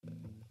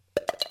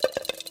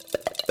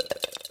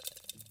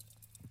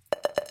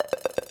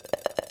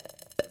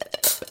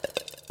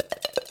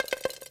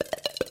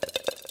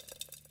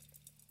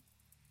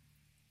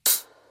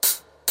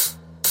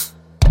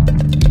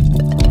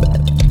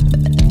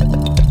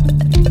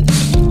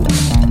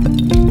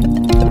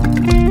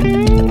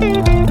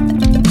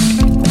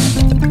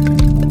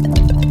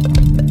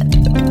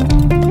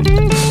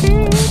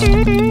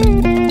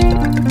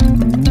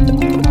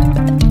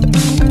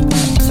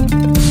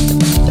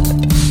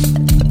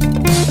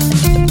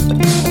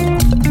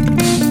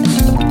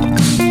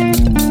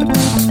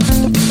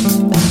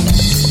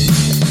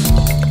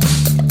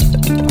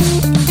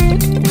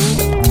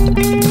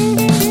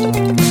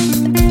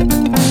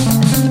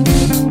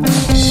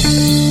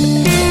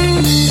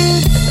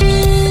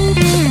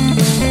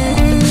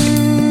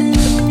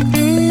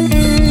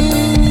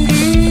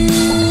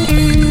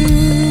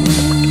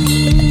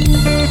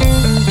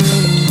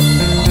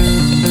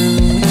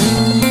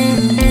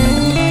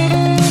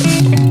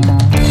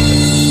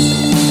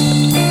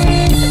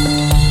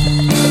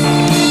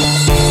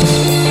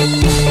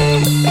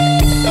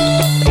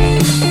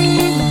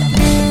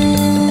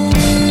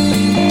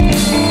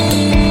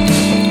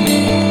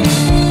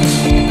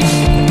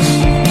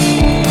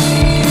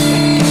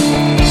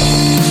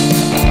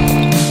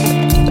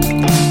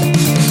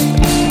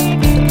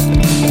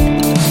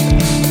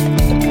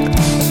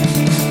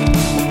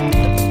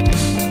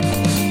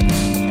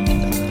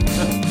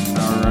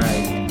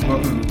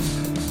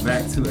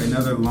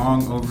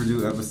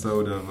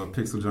episode of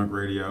Pixel Junk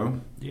Radio.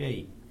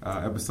 Yay.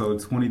 Episode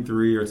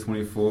 23 or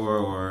 24,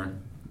 or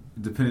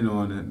depending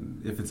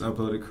on if it's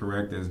uploaded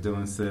correct, as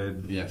Dylan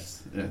said.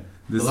 Yes, yeah.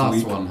 This the last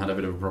week, one had a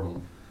bit of a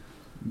problem.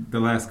 The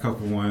last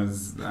couple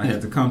ones, I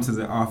had to come to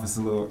the office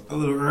a little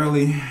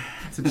early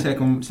to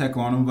check on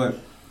them. But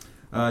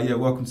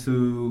welcome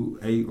to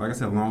like I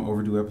said, long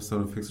overdue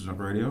episode of Pixel Junk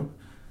Radio.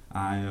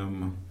 I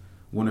am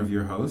one of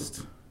your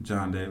hosts,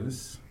 John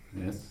Davis.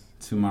 Yes.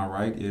 To my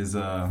right is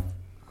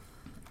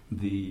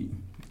the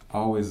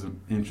always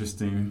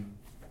interesting,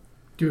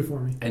 do it for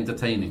me,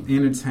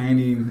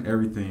 entertaining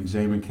everything,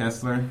 Jamin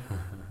Kessler.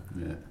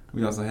 Yeah.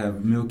 We also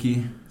have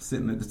Milky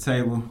sitting at the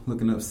table,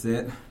 looking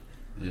upset.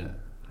 Yeah.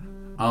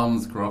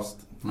 Arms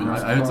crossed. I mean,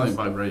 I heard something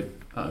vibrate.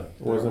 Oh.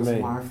 It wasn't me.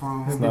 My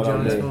phone. It's not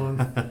on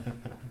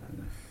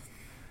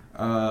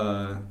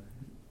me.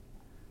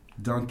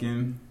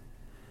 Duncan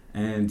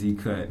and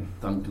D-Cut.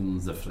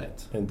 Duncan's a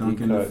flat. And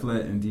Duncan the D-Cut.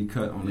 flat and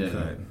D-Cut on the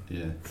cut.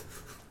 Yeah.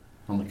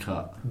 On the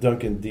cut.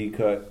 Duncan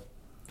D-Cut.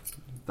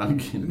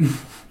 Duncan.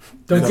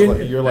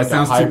 You're like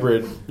a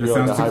hybrid. That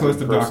sounds too close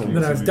to person.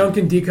 Then I was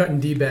Duncan, D-Cut,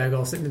 and D-Bag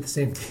all sitting at the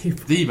same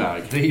table.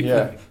 D-Bag.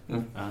 Yeah.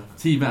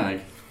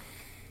 T-Bag.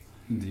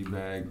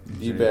 D-Bag.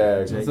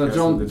 D-Bag. So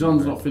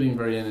John's not feeling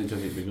very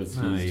energetic because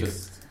he's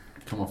just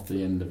come off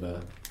the end of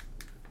a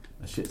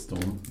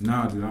shitstorm.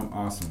 No, dude, I'm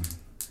awesome.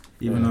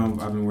 Even though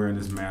I've been wearing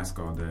this mask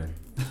all day.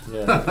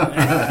 Yeah.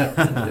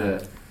 Yeah.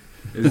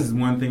 This is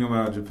one thing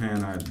about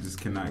Japan I just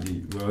cannot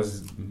get. Well,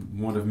 it's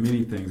one of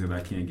many things that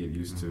I can't get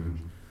used to.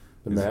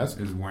 The mask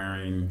is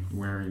wearing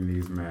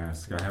these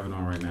masks. I have it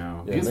on right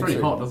now. Yeah, it gets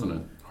very hot, doesn't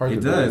it? Hard it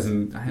to does, breathe.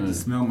 and I had to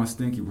smell my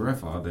stinky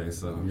breath all day.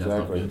 So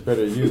Exactly.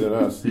 Better you than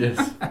us.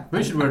 Yes.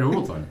 We should wear it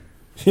all the time.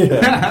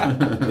 Yeah.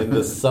 In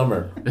the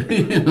summer.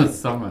 In the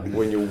summer.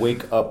 When you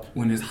wake up.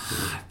 When it's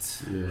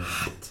hot. Yeah.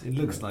 It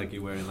looks like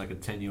you're wearing like a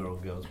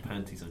 10-year-old girl's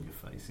panties on your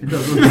face. It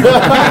does.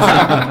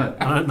 I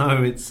don't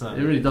know, it's... it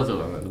really does look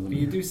like that, doesn't but it?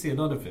 you do see a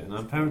lot of it, and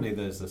apparently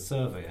there's a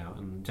survey out,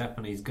 and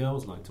Japanese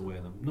girls like to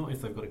wear them, not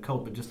if they've got a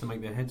cold, but just to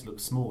make their heads look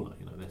smaller,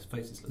 their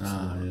faces look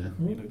smaller.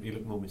 Yeah. You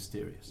look more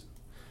mysterious.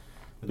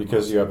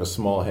 Because you have a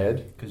small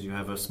head? Because you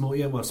have a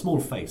small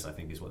face, I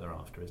think, is what they're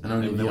after, isn't And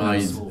it? only They the want a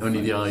eyes, small only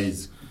the face.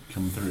 eyes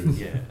come through.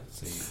 Yeah.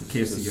 In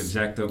case you get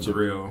jacked up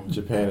grill.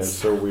 Japan is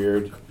so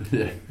weird.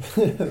 Yeah.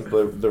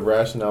 the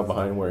rationale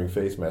behind wearing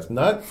face masks.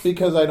 Not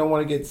because I don't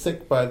want to get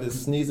sick by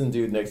this sneezing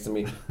dude next to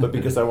me, but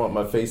because I want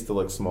my face to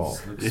look small.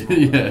 Look small,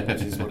 Yeah.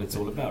 which is what it's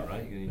all about,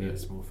 right? You need a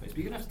small face. But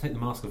you're going to have to take the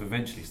mask off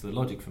eventually, so the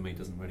logic for me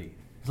doesn't really...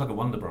 It's like a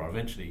Wonder Bra,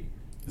 eventually.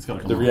 It's got to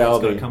come The off.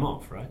 reality. It's got to come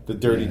off, right? The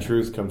dirty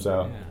truth comes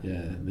out.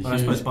 Yeah. Well, I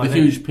suppose by The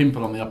then- huge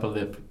pimple on the upper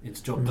lip It's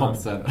job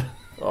pops done. out.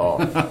 Oh.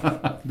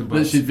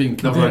 That she's been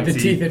covering. The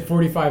teeth at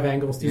 45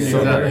 angles to Yeah, each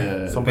exactly,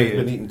 other. yeah. Somebody's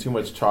been eating too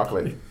much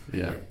chocolate.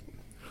 Yeah.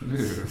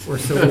 Or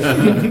so.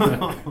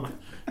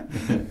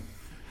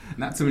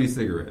 Not too many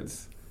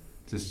cigarettes,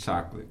 just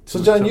chocolate.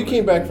 So, John, you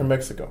came back from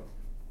Mexico.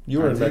 You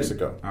were in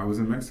Mexico I was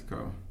in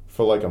Mexico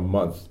for like a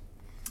month.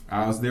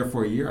 I was there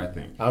for a year, I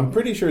think. I'm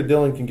pretty sure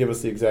Dylan can give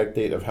us the exact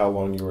date of how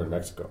long you were in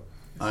Mexico.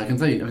 I can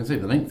say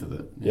the length of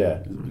it.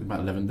 Yeah. It was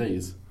about 11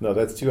 days. No,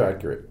 that's too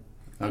accurate.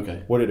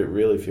 Okay. What did it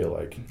really feel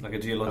like? Like a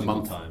geological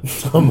month. time.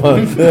 A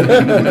month.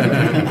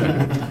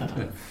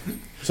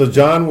 So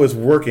John was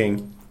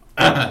working.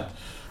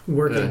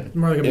 Working.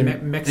 More like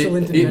a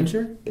excellent it-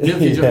 adventure.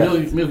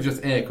 Milk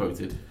just air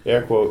quoted.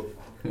 Air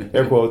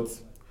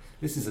quotes.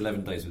 This is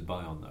 11 days with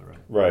Bion, though, right?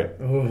 Right.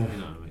 Oh. You know what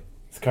I mean?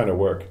 It's kind of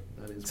work.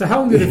 So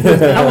how long did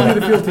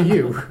it feel to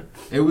you?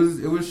 It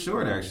was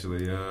short,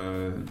 actually.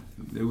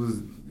 It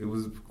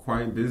was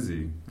quite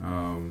busy.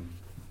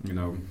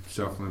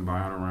 Shuffling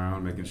Bion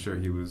around, making sure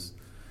he was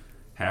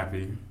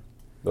happy.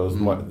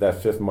 That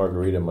fifth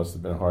margarita must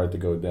have been hard to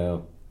go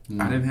down.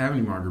 I didn't have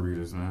any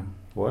margaritas, man.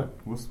 What?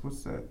 What's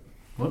that?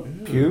 What?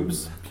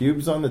 Pubes?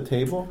 Pubes on the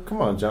table?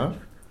 Come on, John.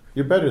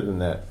 You're better than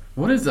that.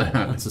 What is that?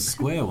 That's a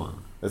square one.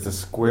 That's a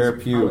square I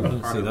pube.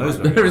 don't see those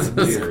There is a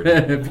weird.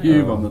 square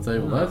pube on the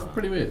table. That's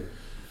pretty weird.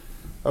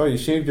 Oh, you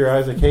shaved your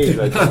eyes like Hayes.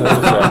 I just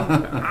noticed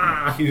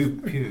that.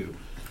 Pew.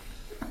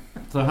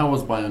 So how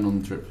was Bayern on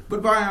the trip?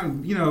 But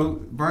Bion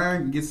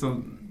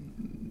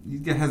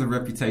has a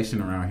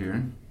reputation around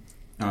here.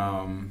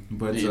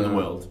 But In the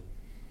world.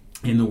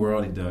 In the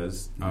world, he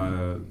does.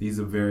 He's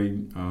a very,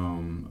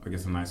 I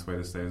guess a nice way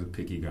to say is a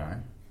picky guy.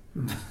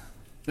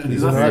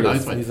 He's an That's a artist.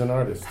 nice way. He's an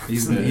artist.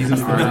 He's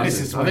an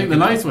artist. I think the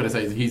nice way to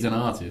say it is he's an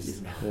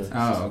artist.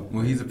 Oh,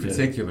 well, he's a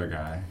particular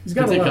guy. He's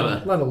got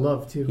a lot of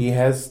love too. He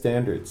has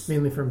standards.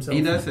 Mainly for himself.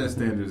 He does have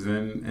standards,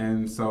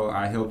 and so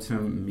I helped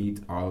him meet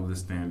all of the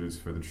standards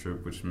for the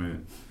trip, which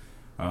meant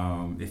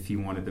if he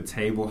wanted the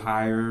table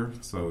higher,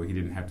 so he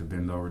didn't have to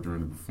bend over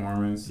during the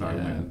performance. So I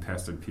went and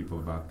pestered people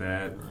about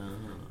that.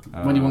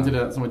 When you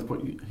wanted somewhere to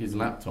put his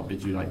laptop,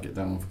 did you get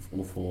down on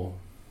all four?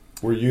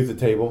 Were you the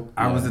table?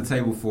 I was the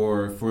table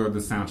for the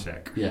sound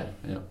check. Yeah.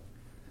 Did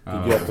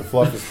you have to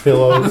fluff his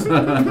pillows?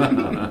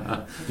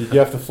 Did you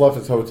have to fluff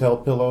his hotel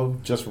pillow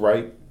just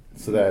right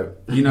so that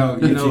you know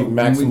achieve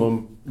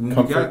maximum when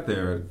comfort? we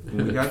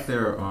got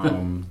there,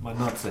 My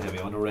nuts are heavy.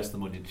 I want to rest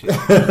them on your chin.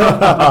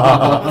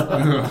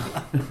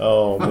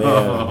 Oh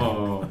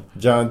man,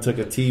 John took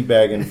a tea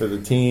bagging for the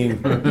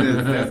team.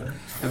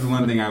 that's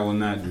one thing I will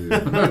not do.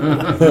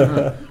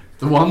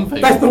 The one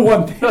thing. That's the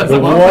one thing. That's The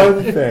the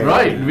one thing.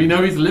 Right, we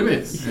know his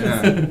limits.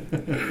 Yeah.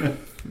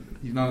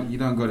 You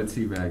don't go to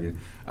teabagging.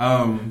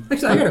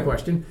 Actually, I got a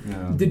question.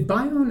 Yeah. Did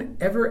Bion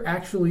ever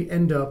actually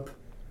end up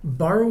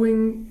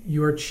borrowing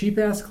your cheap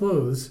ass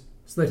clothes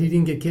so that he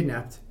didn't get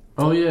kidnapped?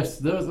 Oh yes,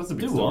 that's a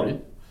big Do story.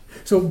 what?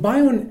 So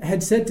Bion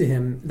had said to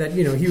him that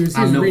he was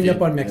I'm reading milky.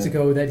 up on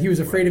Mexico that he was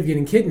afraid of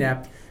getting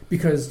kidnapped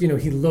because he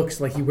looks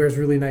like he wears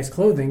really nice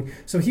clothing.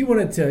 So he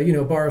wanted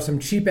to borrow some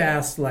cheap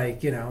ass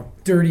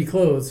dirty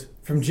clothes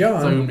from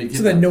John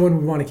so that no one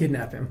would want to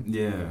kidnap him.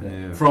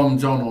 Yeah. From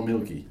John or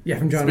Milky. Yeah,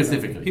 from John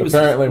Specifically. He was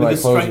Apparently with my a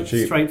clothes are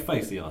cheap. straight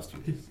face. He asked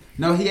you.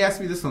 No, he asked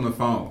me this on the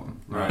phone.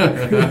 Right.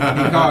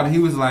 He called. He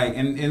was like,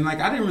 and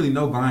I didn't really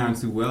know Bion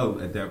too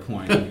well at that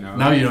point.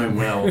 Now you know him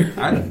well.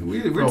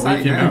 We're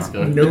tight now.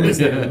 No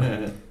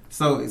mistake.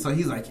 So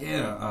he's like,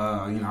 yeah,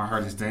 I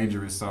heard it's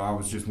dangerous. So I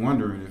was just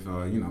wondering if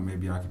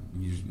maybe I could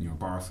use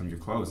borrow some of your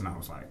clothes. And I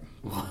was like,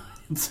 what?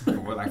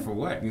 Like for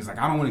what? And he's like,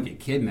 I don't want to get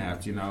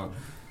kidnapped.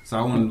 So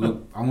I want to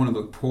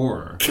look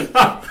poorer.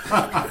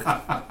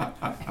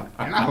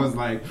 And I was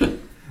like,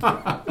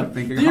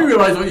 thinking, Do you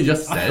realize what you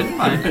just said?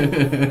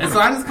 and so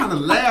I just kind of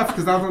laughed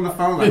because I was on the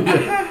phone like,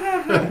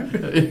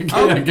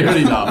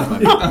 Curly laugh.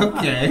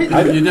 okay.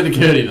 You did a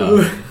curly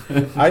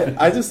laugh.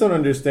 I just don't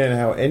understand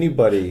how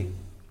anybody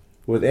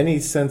with any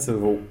sense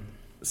of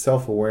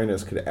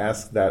self-awareness could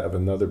ask that of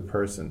another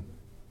person.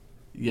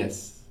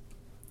 Yes.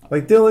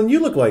 Like, Dylan, you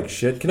look like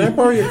shit. Can I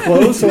borrow your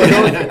clothes so I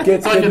don't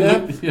get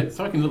kidnapped?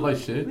 So I can look like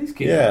shit. These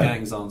kidnap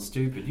gangs aren't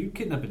stupid. You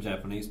kidnap a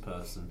Japanese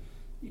person,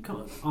 you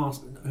can't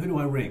ask, who do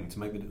I ring to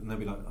make and they'll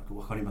be like,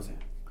 wakarimasen.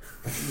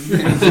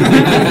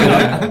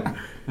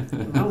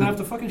 I'm gonna have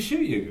to fucking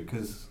shoot you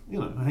because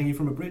hang you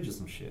from a bridge or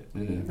some shit.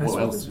 Yeah. That's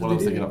What else what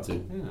they they get do. up to?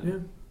 Yeah.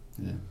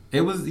 Yeah.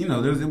 It was,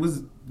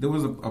 there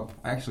was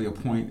actually a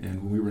point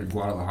when we were in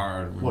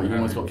Guadalajara. What, you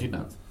almost got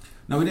kidnapped?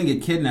 No, we didn't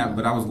get kidnapped,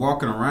 but I was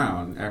walking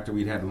around after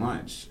we'd had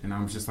lunch, and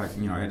I was just like,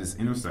 at this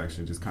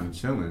intersection, just kind of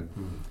chilling,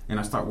 and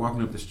I start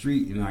walking up the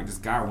street, and this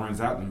guy runs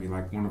out to me,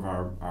 like one of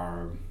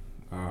our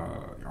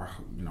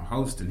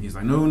hosts, and he's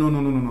like, no,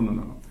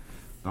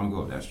 don't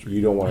go up that street.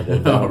 You don't want to go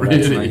Oh, down that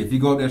really? street. Like if you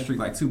go up that street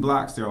like 2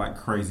 blocks, they're like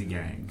crazy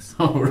gangs.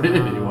 Oh, really?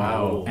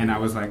 Wow. And I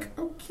was like,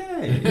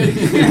 okay.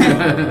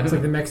 It's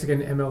like the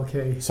Mexican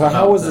MLK. So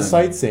how was the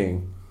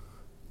sightseeing?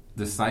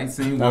 The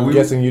sightseeing. I'm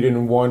guessing you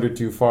didn't wander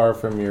too far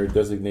from your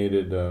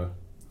designated.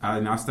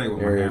 I stayed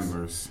with areas. my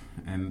handlers,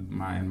 and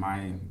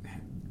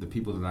the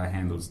people that I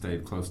handled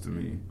stayed close to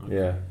me.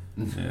 Yeah,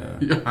 Yeah.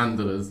 Your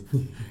handlers.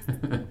 you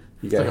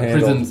It's got like a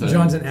handled. prison cell.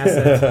 John's an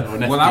asset. Or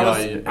an Well,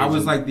 FBI I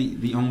was agent. like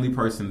the only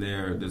person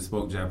there that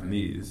spoke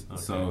Japanese.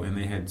 Okay. So, and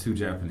they had 2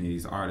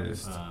 Japanese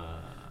artists,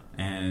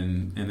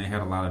 and they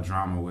had a lot of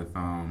drama with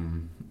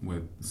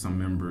some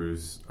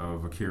members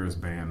of Akira's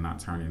band not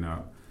turning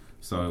up.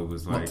 So it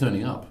was like Not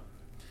turning up.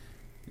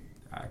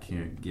 I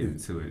can't get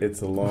into it.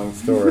 It's a long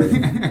story.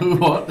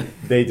 What?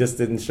 They just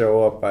didn't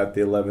show up at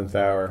the 11th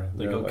hour.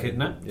 They They're got like-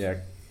 kidnapped? Yeah.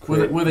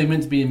 Were they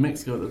meant to be in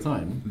Mexico at the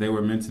time? They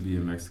were meant to be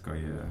in Mexico.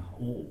 Yeah,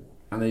 Oh.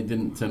 And they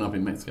didn't turn up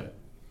in Mexico?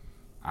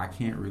 I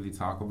can't really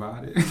talk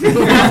about it.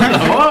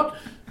 What?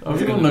 I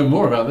was going to know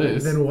more about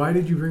this. Then why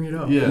did you bring it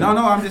up? Yeah. No,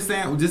 I'm just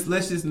saying.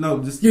 Let's just know.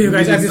 Just You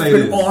guys let have me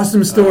this say big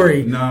awesome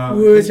story, No,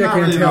 which it's I not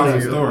can't really tell an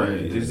awesome you.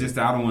 story. It's just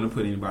I don't want to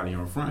put anybody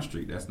on Front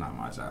Street. That's not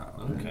my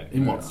job. Okay.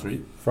 In what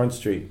street? Front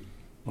Street.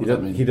 What does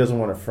that mean? He doesn't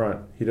want to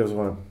front. He doesn't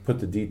want to put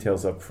the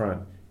details up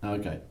front.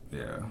 Okay.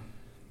 Yeah.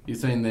 You're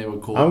saying they were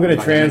called... I'm gonna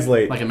like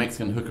translate. like a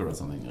Mexican hooker or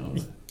something? Or...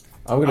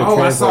 I'm going to Oh,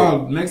 I translate.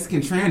 saw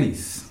Mexican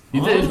trannies.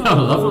 You did? Oh,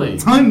 lovely.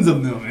 Tons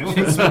of them.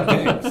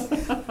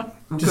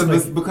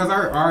 Just because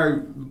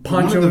our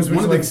Ponchos one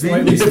was of like the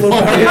slightly venues- sloped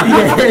out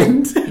at the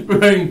end.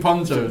 Wearing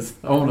ponchos.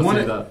 I want to one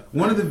see of, that.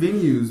 one of the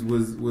venues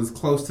was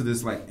close to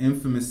this like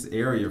infamous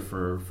area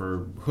for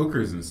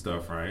hookers and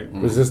stuff, right?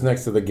 Was this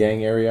next to the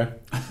gang area?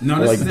 No,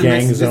 Like this is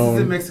gang this is zone?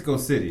 in Mexico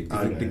City.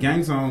 'Cause Okay. The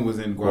gang zone was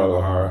in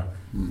Guadalajara.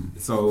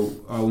 So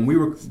when we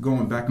were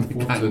going back and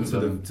forth Gang to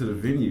zone. the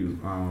venue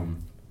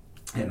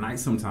at night,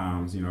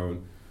 sometimes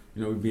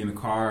we'd be in the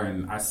car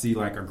and I see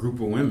like a group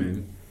of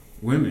women,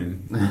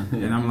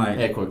 and I'm like,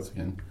 Air quotes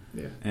again.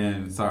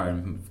 and sorry,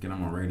 I'm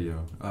on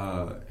radio,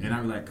 and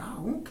I'm like,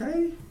 oh,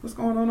 okay, what's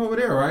going on over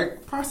there,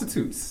 right?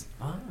 Prostitutes.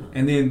 Ah.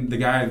 And then the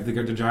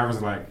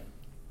driver's like,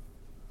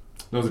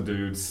 those are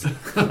dudes.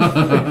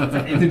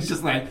 And it's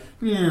just like,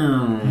 really?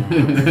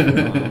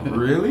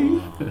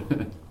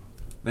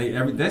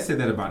 They said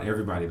that about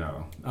everybody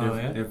though. Oh,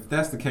 If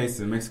that's the case,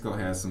 then Mexico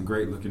has some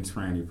great looking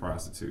tranny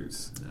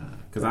prostitutes.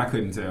 Because I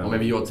couldn't tell. Or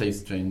maybe your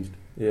taste changed.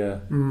 Yeah.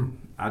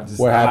 I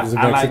What happens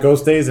in Mexico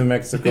stays in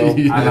Mexico. Like,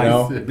 you I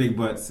know? like big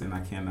butts, and I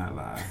cannot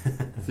lie.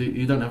 So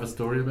you don't have a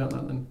story about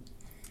that then?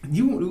 What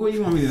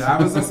you want me to do?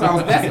 That's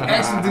actually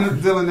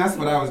Dylan. That's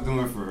what I was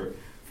doing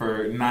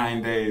for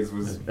 9 days.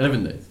 Was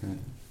 11 days.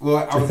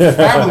 Well, I was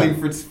traveling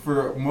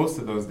for most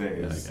of those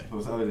days. Okay.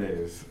 Those other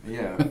days,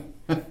 yeah.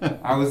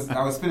 I was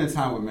spending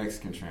time with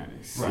Mexican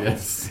trannies. Right.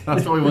 Yes,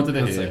 that's what we wanted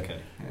to That's hear. okay.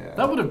 Yeah.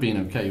 That would have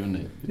been okay, wouldn't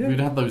it? Yeah. We'd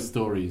have those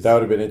stories. That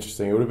would have been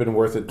interesting. It would have been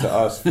worth it to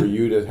us for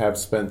you to have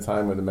spent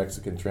time with a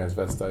Mexican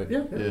transvestite.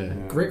 Yeah. Yeah.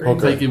 Great Okay.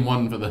 range. Taking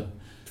one for the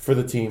For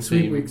the team.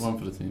 Sweet team, weeks. one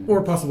for the team.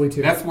 Or possibly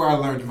two. That's where I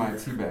learned my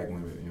teabag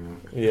limit.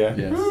 Yeah.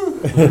 Yes.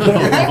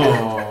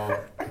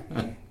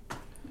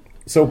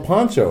 So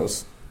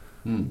ponchos.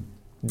 Hmm.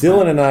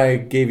 Dylan and I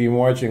gave you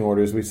marching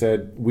orders. We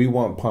said we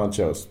want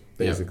ponchos,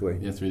 basically.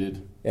 Yes, we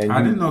did. And I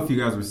you, didn't know if you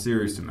guys were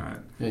serious or not.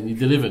 Yeah, and you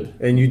delivered.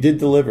 and you did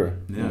deliver.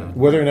 Yeah.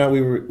 Whether or not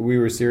we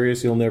were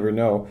serious, you'll never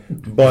know.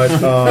 But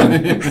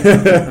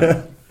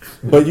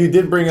but you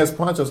did bring us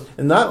ponchos,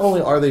 and not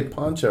only are they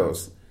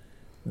ponchos,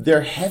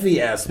 they're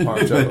heavy ass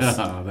ponchos.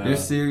 They're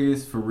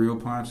serious for real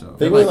ponchos.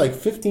 They weigh like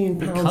 15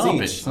 pounds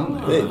carpet, each.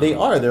 aren't they? They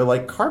are. They're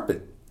like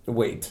carpet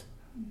weight.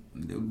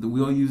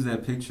 We'll use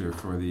that picture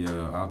for the.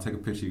 I'll take a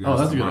picture of you Oh, guys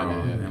that's a good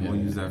tomorrow, idea, yeah, and yeah, we'll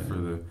yeah, use that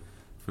yeah.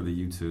 for the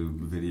YouTube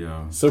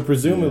video. So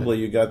presumably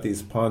you got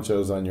these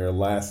ponchos on your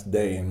last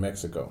day in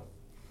Mexico,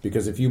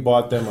 because if you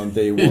bought them on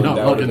day one, not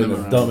that would have lugging been the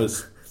them around.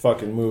 dumbest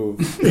fucking move.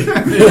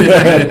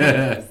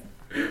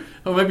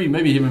 Oh,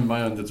 maybe him and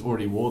Bayon just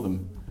already wore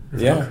them.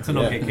 Yeah, To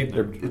not yeah. get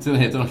kidnapped. It's in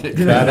here. Don't get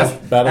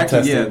Battle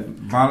Actually, yeah,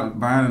 tested.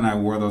 Brian and I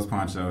wore those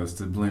ponchos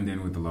to blend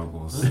in with the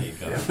locals. There you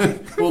go.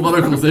 All the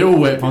locals, they all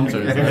wear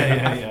ponchos. yeah,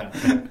 Right? yeah.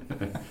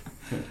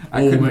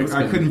 I All couldn't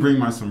Mexican. bring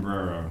my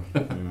sombrero.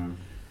 You know.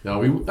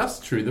 No,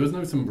 that's true. There was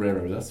no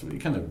sombrero. That's what you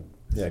kind of.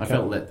 Yeah, I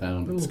felt let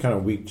down. It's kind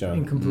of weak, John.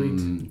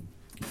 Incomplete.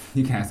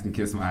 You guys can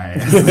kiss my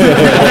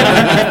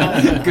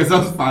ass because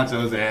those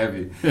ponchos are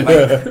heavy.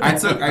 Like,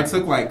 I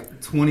took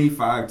like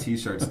 25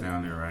 t-shirts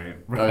down there, right?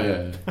 Oh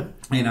yeah.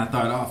 And I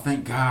thought, oh,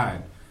 thank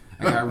God,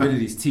 I got rid of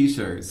these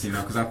t-shirts, you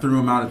know, because I threw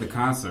them out at the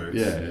concerts.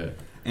 Yeah.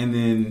 And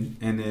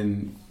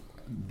then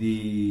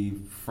the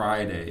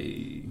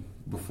Friday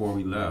before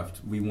we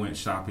left, we went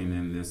shopping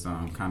in this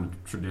kind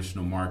of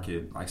traditional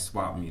market, like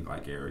swap meet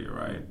like area,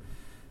 right?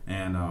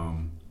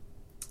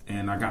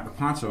 And I got the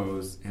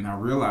ponchos, and I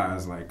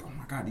realized, like, oh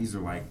my God, these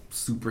are like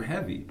super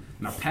heavy.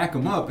 And I pack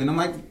them up, and I'm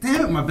like,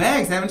 damn it, my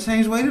bags haven't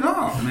changed weight at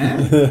all,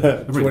 man.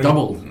 They're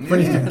doubled.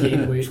 Funny Yeah. to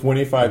gain weight.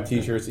 25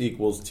 t-shirts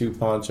equals 2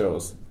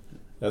 ponchos.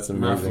 That's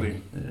amazing.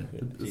 Roughly. Yeah.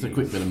 It's a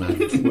quick bit of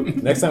math.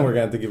 Next time we're going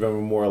to have to give him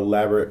a more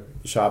elaborate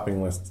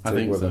shopping list. I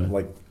think with so. him.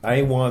 Like,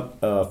 I want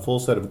a full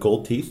set of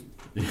gold teeth.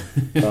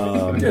 In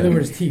other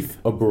words, teeth.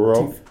 A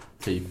burro.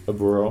 Teeth. A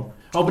burro.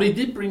 Oh, but he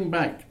did bring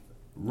back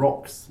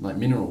rocks, like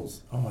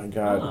minerals. Oh my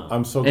God. Ah.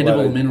 I'm so glad.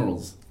 Edible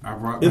minerals. I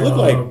brought It looked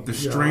like the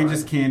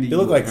strangest candy. It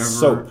looked like ever.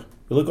 soap.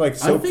 It looked like I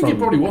soap think from... it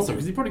probably was so,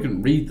 because he probably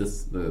couldn't read the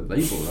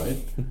label, right?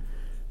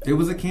 It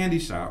was a candy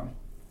shop.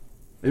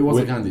 It was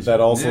with- a candy that shop.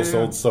 also Yeah.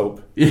 sold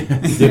soap. Yeah.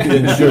 Dipped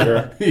in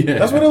sugar. Yeah.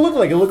 That's what it looked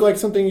like. It looked like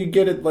something you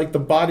get at like the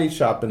body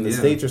shop in the Yeah.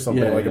 States or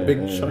something, Yeah, like a yeah,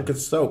 big yeah. chunk of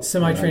soap.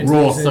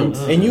 Semi-translucent. Raw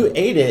soap. And you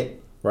ate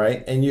it,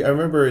 right? And I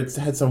remember it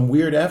had some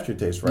weird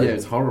aftertaste, right? Yeah,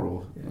 it's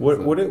horrible. What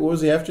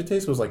was the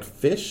aftertaste? It was like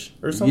fish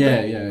or something?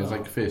 Yeah, it was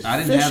like fish. I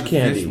didn't Fish have the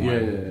candy. fish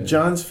one. Yeah.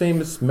 John's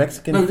famous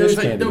Mexican No, fish it's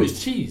like, candy. no,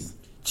 it's cheese.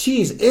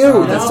 Cheese.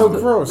 Ew, that's so The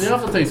gross. The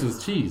aftertaste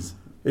was cheese.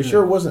 You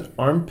sure it wasn't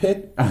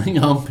armpit? I think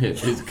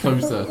armpit is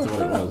closer to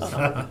what it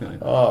was.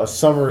 Oh,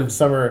 summer It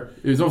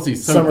was obviously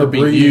soap summer that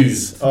being breeze.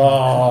 used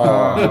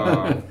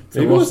Oh.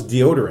 Maybe it was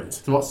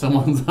deodorant. to what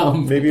someone's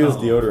armpit. Maybe it was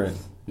deodorant.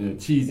 Yeah,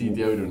 cheesy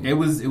deodorant. It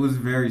was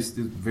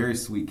very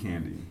sweet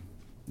candy.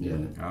 Yeah,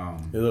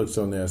 It looked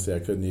so nasty I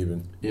couldn't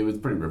even. it was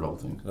pretty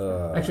revolting.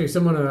 Actually,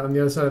 someone on the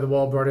other side of the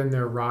wall brought in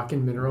their rock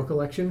and mineral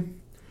collection,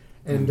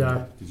 and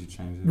Did you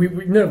change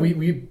it?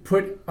 we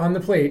put on the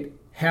plate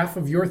half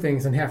of your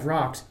things and half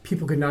rocks.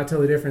 People could not tell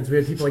the difference. We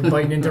had people like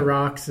biting into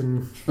rocks,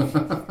 and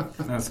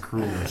That's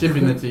cruel.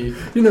 Chipping the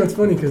teeth. you know it's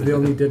funny because they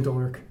all need dental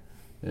work.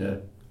 Yeah.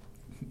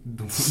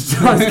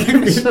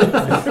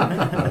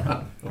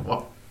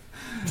 What?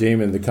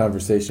 Jamin, the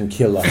conversation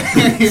killer.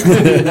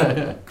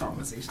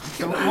 Conversation.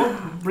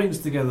 What brings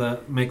together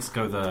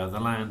Mexico, the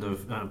land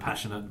of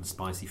passionate and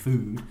spicy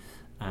food?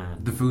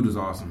 And The food was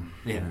awesome.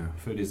 yeah,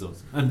 food is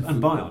awesome.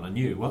 And Bayon, I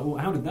knew. Well,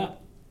 how did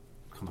that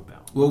come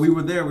about? Well, we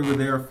were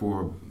there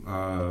for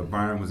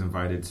Byron was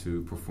invited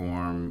to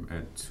perform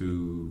at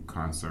 2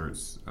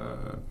 concerts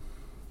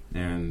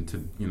and to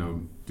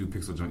do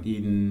Pixel Junk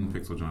Eden,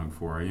 Pixel Junk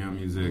 4 a.m.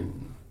 music.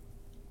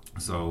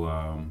 So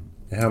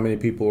How many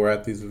people were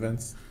at these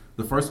events?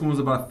 the first one was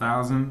about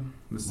 1,000.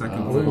 The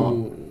second Wow.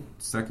 one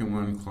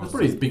That's close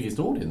probably his biggest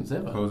audience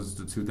ever. close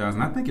to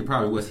 2,000. I think it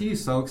probably was.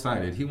 He's so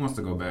excited. He wants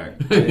to go back.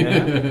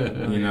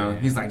 Yeah.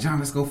 He's like, John,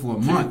 let's go for a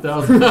month.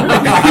 2,000.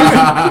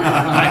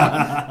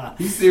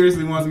 He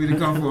seriously wants me to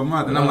come for a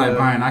month, and I'm like,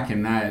 Brian, I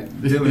cannot.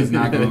 Dylan's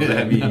not going to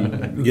let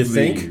me You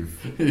think?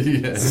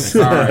 leave. Yeah.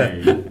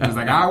 Sorry. I was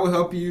like, I will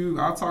help you.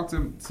 I'll talk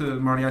to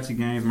Mariachi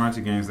Games.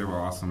 Mariachi Games, they were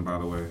awesome, by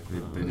the way.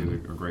 They did a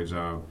great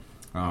job.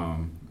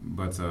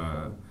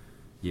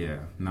 Yeah,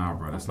 nah,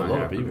 bro, that's That's a not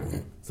lot of happening.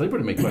 people. So they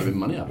probably make quite a bit of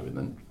money out of it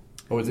then.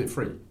 Or is it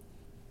free?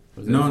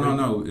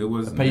 No. It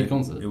was a paid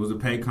concert. It was a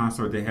paid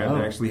concert. They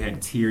actually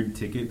had tiered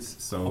tickets,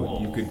 so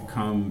you could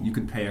come. You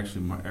could pay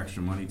actually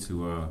extra money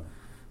to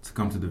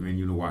come to the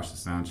venue to watch the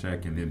sound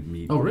check and then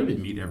meet. Oh, really?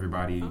 Meet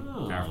everybody.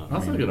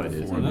 That's a good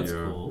idea. That's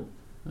cool.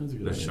 That's a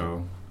good the idea.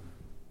 show.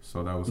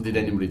 So that was. Did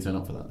anybody turn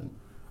up for that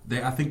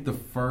then? I think the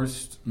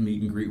first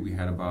meet and greet we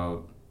had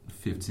about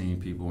 15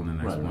 people, and the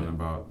next one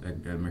about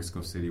at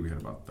Mexico City we had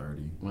about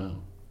 30.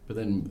 Wow. But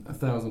then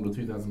 1,000 or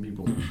 2,000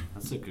 people.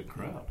 That's a good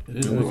crowd. It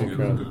is a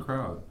good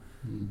crowd.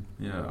 Mm.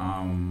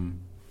 Yeah.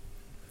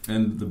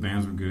 And the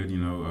bands were good.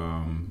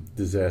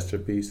 Disaster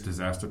Piece.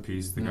 Disaster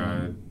Piece. The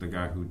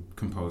guy who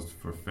composed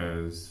for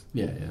Fez.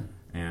 Yeah.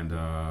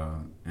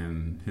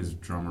 And his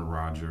drummer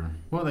Roger.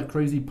 What, that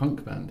crazy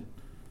punk band?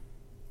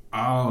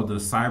 Oh, the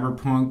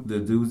cyberpunk, the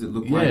dudes that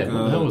look like. Yeah,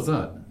 what the hell was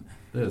that?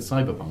 They're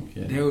cyberpunk.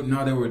 Yeah.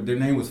 Their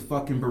name was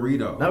fucking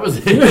Burrito. That was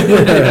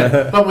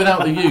it. But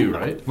without the U,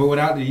 right? But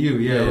without the U,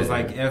 yeah. It was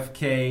like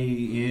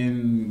FKN,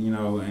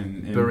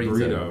 and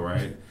Burrito,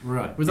 right?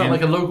 Right. Was that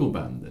like a local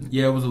band then?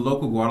 Yeah, it was a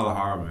local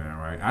Guadalajara band,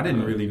 right? I didn't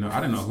know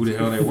who the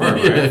hell they were,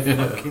 right?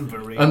 Fucking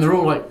Burrito. And they're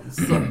all like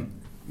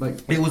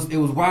it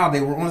was wild.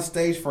 They were on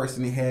stage first,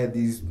 and they had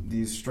these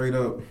straight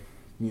up,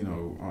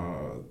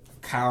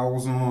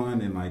 cows on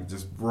and like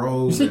just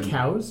robes. You say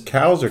cows?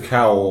 Cows or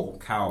cowl?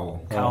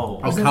 Cowl. Cowl.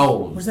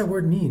 What does that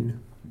word mean?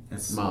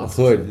 It's a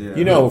hood.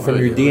 Yeah. From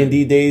your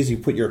D&D days, you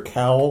put your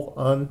cowl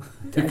on.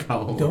 The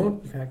cowl.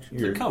 Don't actually.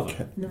 It's a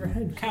cover. Never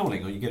had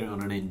Cowling, or you get it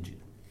on an engine.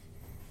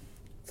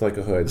 It's like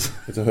a hood.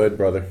 It's a hood,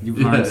 brother. You've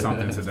learned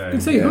something today. You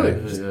can say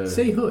hood. Yeah. Just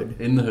say hood.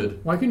 In the hood.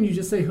 Why couldn't you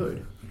just say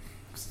hood?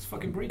 It's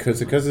fucking breed.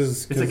 Because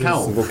it's a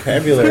cowl.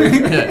 Vocabulary.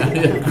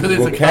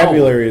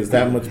 Vocabulary is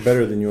that much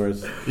better than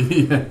yours.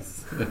 Yes.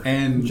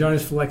 And John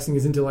is flexing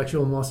his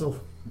intellectual muscle.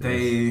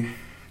 They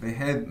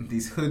had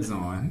these hoods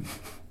on.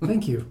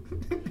 Thank you.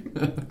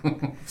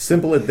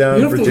 Simple it down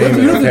You for don't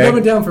Jamie. have to dumb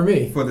it down for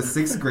me. For the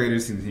 6th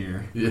graders in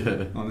here.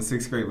 Yeah. On the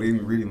 6th grade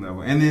reading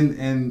level. And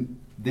then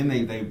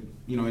they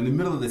in the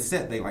middle of the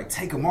set, they like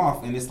take them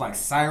off, and it's like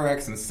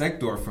Cyrax and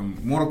Sector from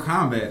Mortal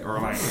Kombat are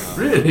like,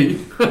 really,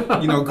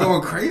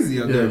 going crazy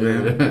up there,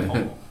 man.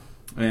 Yeah.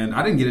 And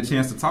I didn't get a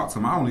chance to talk to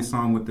them. I only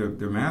saw them with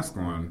their mask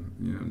on.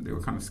 They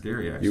were kind of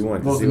scary, actually. You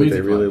wanted to see what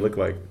they really look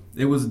like.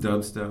 It was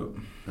dubstep.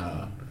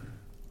 Yeah.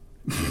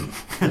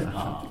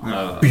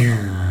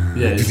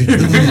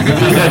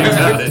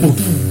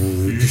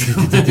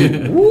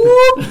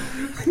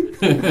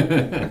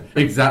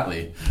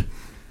 Exactly.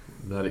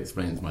 That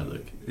explains my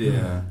look.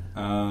 Yeah.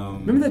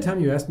 Remember that time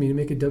you asked me to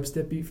make a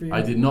dubstep beat for you?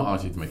 I did not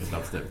ask you to make a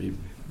dubstep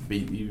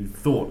beat. You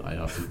thought I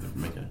asked you to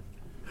make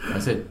I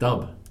said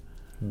dub.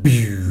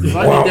 Slightly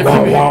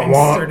different.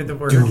 Started the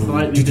word.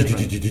 Slightly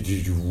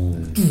different.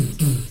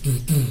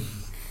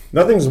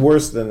 Nothing's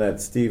worse than that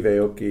Steve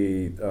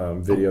Aoki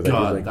video that you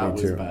linked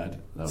me to.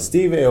 Bad.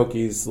 Steve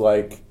Aoki's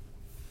like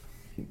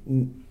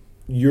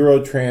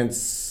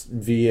Eurotrance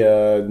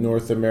via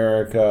North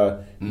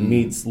America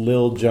meets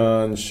Lil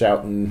Jon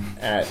shouting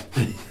at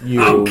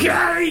you.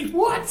 Okay,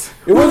 what?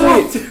 It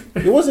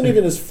wasn't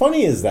even as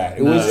funny as that.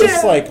 It was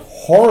just like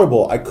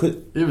horrible.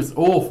 It was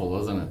awful,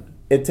 wasn't it?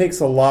 It takes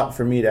a lot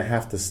for me to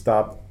have to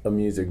stop a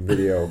music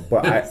video,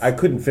 but I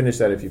couldn't finish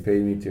that if you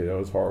paid me to. That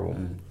was horrible.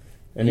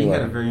 Anyway. He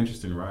had a very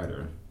interesting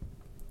rider.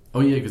 Oh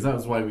yeah, because that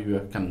was why we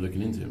were kind of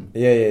looking into him.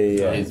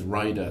 Yeah. His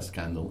rider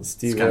scandal.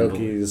 Steve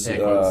Aoki's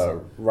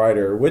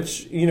rider,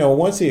 which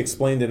once he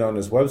explained it on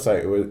his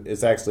website,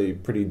 it's actually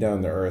pretty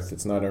down to earth.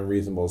 It's not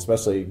unreasonable,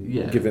 especially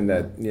given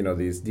that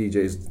these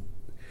DJs,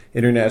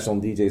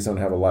 international DJs, don't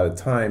have a lot of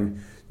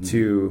time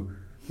to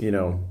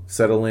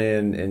settle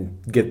in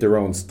and get their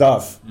own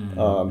stuff.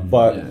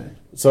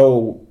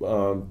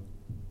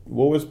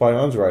 What was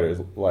Bayon's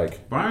rider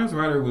like? Bayon's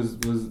rider was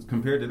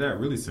compared to that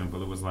really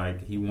simple. It was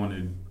like he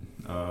wanted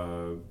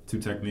 2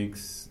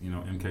 techniques,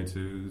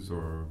 MK2s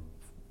or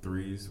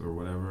 3s or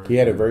whatever. He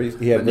had very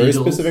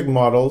specific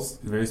models.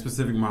 Very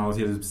specific models.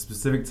 He had a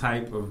specific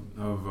type of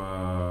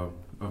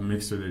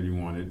mixer that he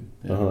wanted.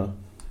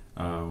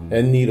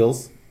 And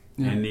needles.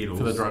 And needles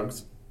for the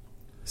drugs.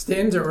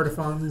 Stans or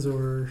Ortofons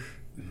or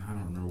I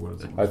don't remember what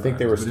it was. I think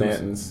they were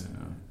Stantons.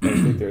 I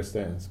think they were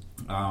Stans.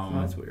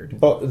 That's weird.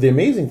 But the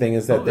amazing thing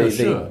is that they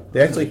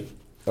actually.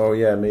 Oh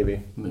yeah,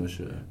 maybe. No,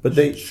 sure. But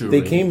they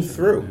came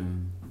through.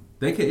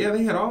 They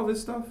had all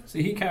this stuff.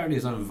 See, he carried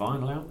his own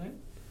vinyl out there?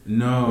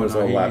 No, it was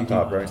a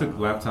laptop, right? He took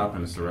laptop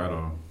and a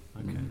Serato.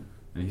 Okay.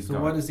 And so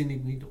why does he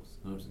need needles?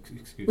 Oh,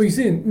 excuse well, you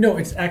see, no,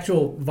 it's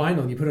actual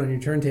vinyl you put on your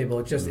turntable.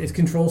 It's just it's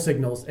control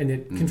signals and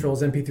it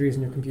controls MP3s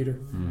in your computer.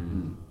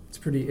 It's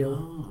pretty ill.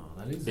 Oh,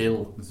 that is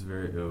ill. It's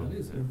very ill. That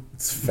is ill.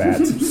 It's fat.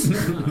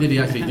 Did he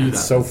actually do that?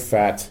 It's so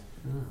fat.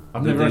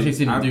 I've never actually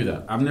seen him do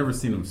that. I've never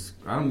seen him.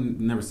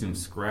 Never seen him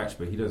scratch,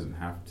 but he doesn't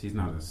have. He's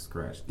not a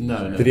scratch.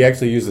 No. Did he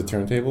actually use the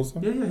turntables?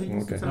 Yeah. He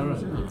used the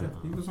tables,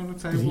 He was on the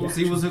tables.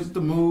 He was at the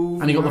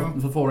move. And he got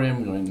the 4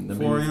 a.m. going.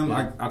 4 a.m.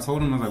 Yeah. I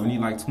told him, I was like, we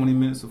need like 20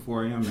 minutes of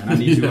 4 a.m. Man, I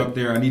need you up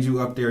there. I need you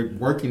up there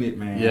working it,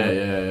 man.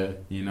 Yeah.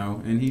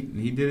 And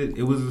he did it.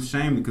 It was a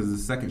shame because the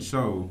second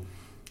show,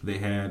 they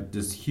had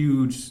this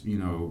huge,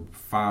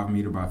 5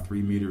 meter by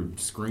 3 meter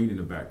screen in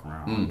the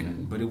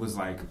background, but it was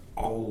like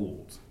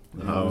old.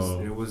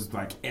 It was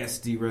like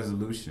SD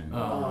resolution,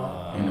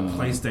 and the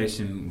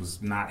PlayStation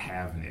was not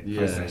having it.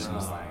 Yeah. PlayStation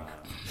was like,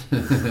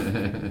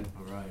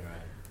 right.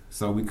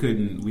 So we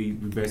couldn't. We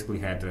basically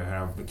had to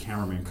have the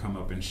cameraman come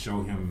up and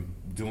show him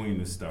doing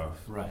the stuff.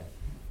 Right.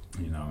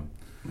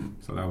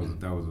 So that was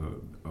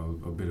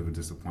a bit of a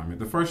disappointment.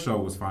 The first show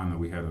was fine though.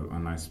 We had a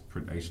nice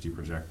HD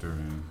projector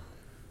and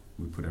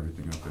we put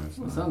everything up there.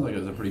 So. Well, it sounds like it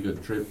was a pretty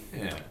good trip.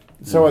 Yeah.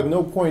 So at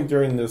no point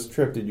during this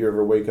trip did you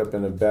ever wake up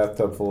in a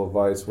bathtub full of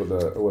ice with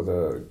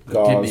a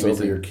gauze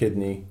over your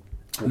kidney,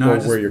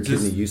 where your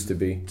kidney used to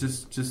be?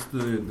 Just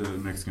the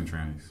Mexican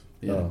trannies.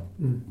 Yeah. Oh.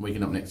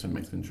 Waking up next to a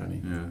Mexican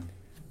tranny. Yeah.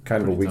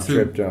 Kind of a weak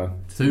trip,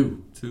 John.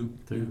 Two.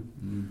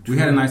 We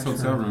had a nice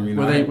hotel room.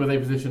 Were they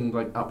positioned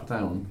like up,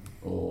 down,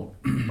 or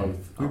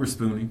both? We were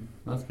spooning.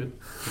 That's good.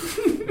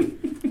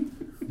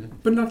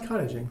 But not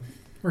cottaging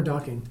or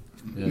docking.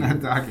 Yeah.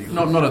 Not docking.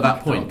 Not at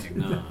that point.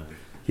 No.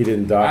 He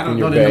didn't dock in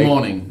your Not bay. in the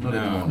morning. Not No,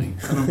 in the morning.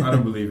 I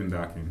don't believe in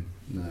docking.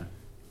 No.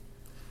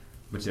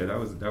 But yeah, that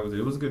was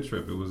it. Was a good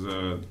trip. It was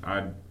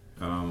I'd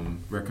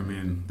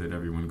recommend that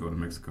everyone go to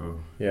Mexico.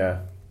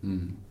 Yeah.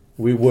 Mm.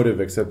 We would have,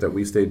 except that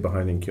we stayed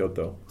behind in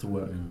Kyoto To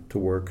work. Yeah. to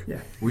work.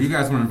 Yeah. Well, you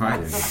guys were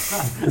invited.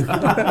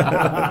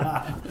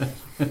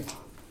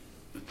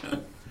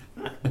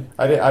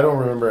 I don't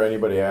remember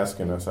anybody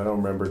asking us. I don't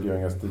remember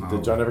giving us.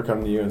 Did John ever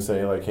come to you and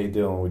say like, "Hey,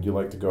 Dylan, would you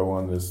like to go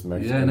on this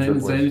Mexican Yeah, no, trip?"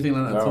 didn't say anything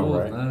like that at all.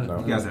 Right? No.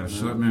 You guys have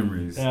short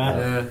memories.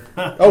 Yeah.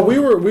 Oh, we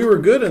were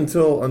good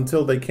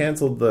until they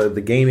canceled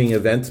the gaming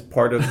event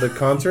part of the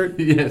concert.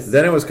 Yes.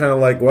 Then it was kind of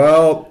like,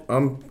 well,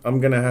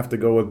 I'm gonna have to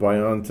go with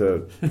Bayon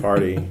to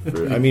party.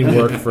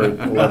 Work for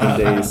 11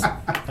 days.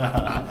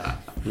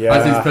 Yeah.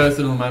 As his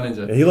personal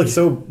manager. He looked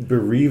so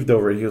bereaved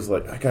over it. He was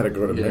like, I gotta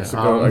go to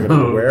Mexico. Oh, I gotta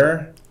go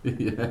where?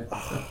 Yeah.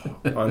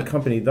 On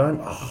company dime.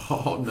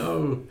 Oh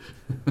no.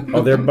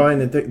 Oh, they're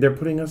buying it. They're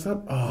putting us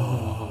up.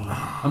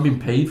 Oh, I'm being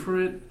paid for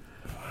it.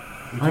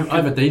 I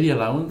have a daily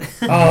allowance.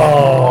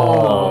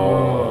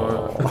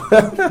 oh.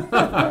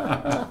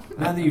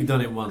 Now that you've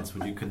done it once,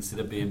 would you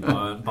consider being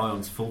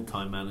Bayon's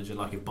full-time manager?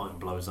 Like if Bayon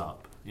blows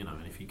up, and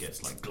if he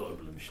gets like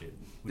global and shit.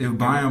 If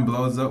Bayon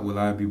blows up, will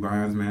I be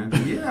Bayon's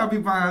manager? Yeah, I'll be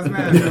Bayon's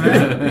manager,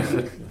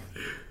 man.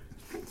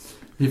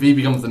 If he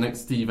becomes the next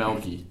Steve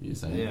Aoki, you're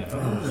saying?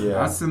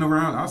 Yeah. I'll send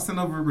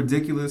over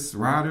ridiculous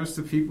riders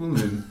to people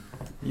and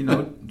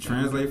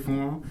translate for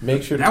them.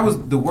 Make sure that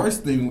was the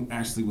worst thing.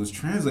 Actually, was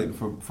translating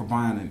for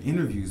Bayon in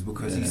interviews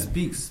because he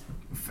speaks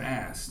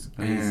fast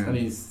and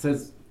he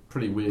says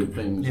pretty weird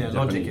things. Yeah, in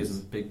logic Japanese.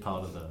 isn't a big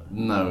part of the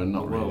not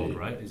world, really.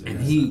 right? Is it?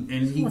 And he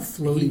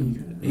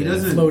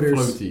doesn't. Floaters.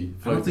 Floaty.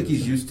 I don't think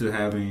he's used to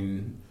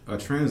having a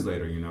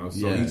translator,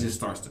 so he just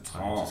starts to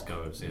talk. Just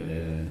goes,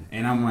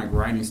 And I'm like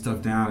writing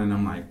stuff down, and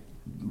I'm like,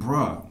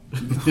 bruh,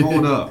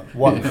 hold up.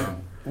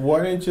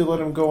 Why didn't you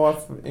let him go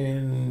off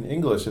in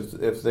English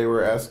if they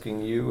were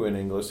asking you in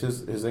English?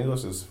 His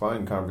English is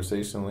fine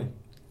conversationally.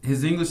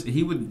 His English,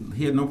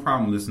 he had no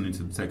problem listening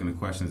to taking the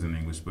questions in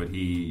English, but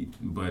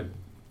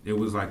it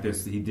was like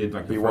this. He did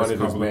like the first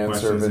couple of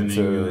questions in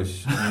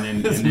English,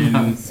 and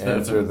then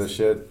answer the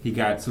shit. He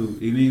got to,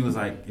 and he was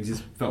like, it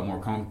just felt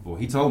more comfortable.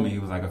 He told me, he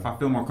was like, if I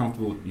feel more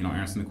comfortable,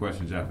 answering the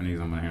question in Japanese,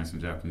 I'm gonna answer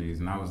in Japanese.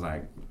 And I was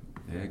like,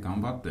 yeah,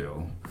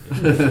 ganbatte.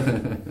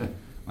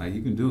 Like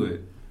you can do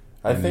it.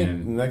 I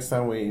think next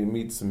time we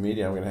meet some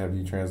media, I'm going to have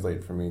you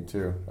translate for me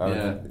too.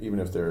 Even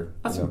if they're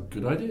that's a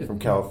good idea from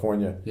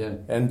California,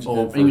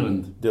 or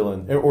England,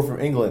 Dylan, or from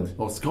England,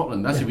 or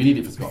Scotland. Actually, we need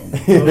it for Scotland.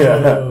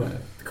 The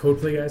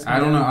Coldplay guys. I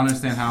don't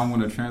understand how I'm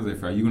going to translate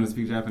for. Are you going to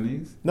speak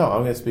Japanese? No,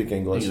 I'm going to speak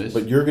English,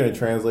 but you're going to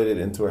translate it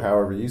into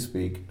however you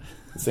speak.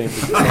 Same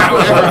thing.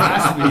 However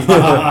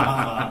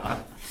I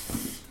speak.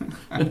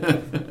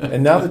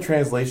 And now the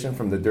translation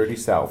from the dirty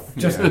South.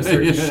 Just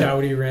insert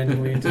shouty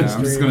randomly into the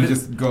stream. I'm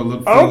just gonna go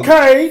look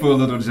for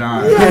Little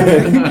John.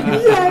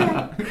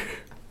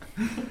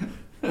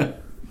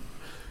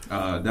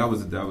 That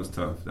was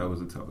tough. That was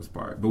the toughest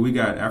part. But we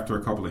got, after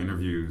a couple of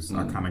interviews,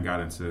 I kind of got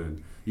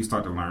into. You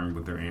start to learn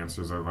what their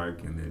answers are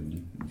like, and then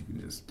you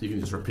can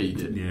just repeat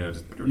it. Yeah,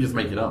 you just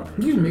make it up. Why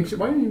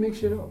don't you make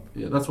shit up?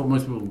 Yeah, that's what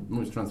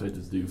most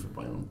translators do for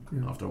Bayon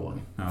after a while.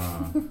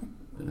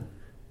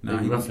 No,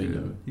 he was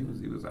good. He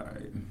was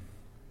alright.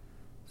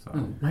 So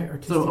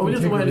are we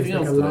just about anything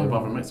else today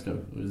apart from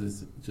Mexico? Or is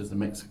this just a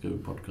Mexico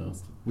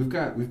podcast? We've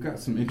got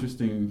some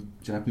interesting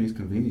Japanese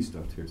convenience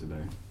stuff here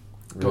today.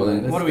 Go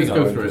on, what do we got?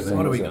 Go through it then.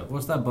 What do we got?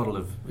 What's that bottle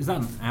of? Is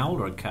that an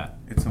owl or a cat?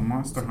 It's a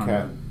Monster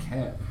Hunter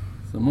cat.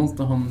 It's a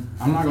Monster Hunter.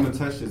 I'm not going to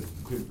touch this.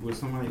 Would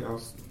somebody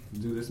else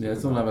do this? Yeah,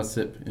 someone have a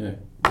sip. Yeah.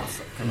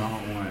 Because I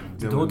don't want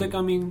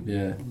Dodekamin.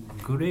 Yeah.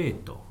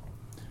 Great.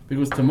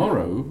 Because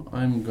tomorrow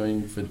I'm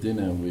going for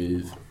dinner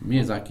with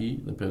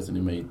Miyazaki, the person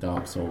who made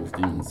Dark Souls,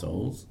 Demon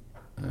Souls,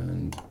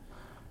 and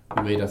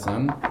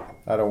Ueda-san.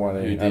 I don't want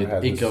any. I've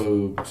had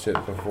Ico this shit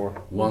before.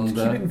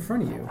 Wonder. Keep it in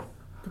front of you.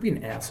 Don't be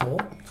an asshole.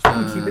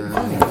 Just keep it in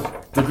front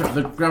of you.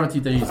 The Gravity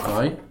Days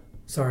guy.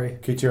 Sorry.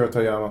 Kichiro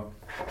Toyama.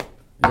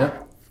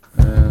 Yep.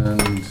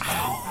 And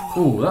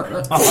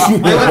that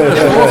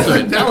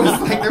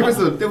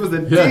there was a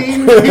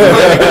ding.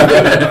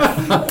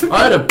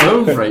 I had a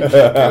bone break. It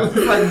was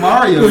like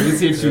Mario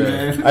just hit you,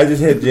 man. I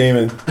just hit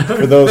Jamin.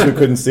 For those who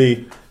couldn't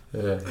see.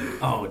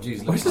 Oh,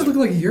 jeez. Why does this look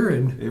like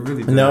urine? It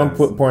really does. Now I'm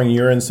pouring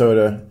urine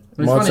soda,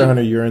 Monster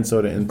Hunter urine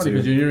soda It's funny into.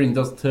 because your urine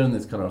does turn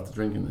this colour after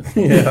drinking this.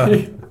 Yeah.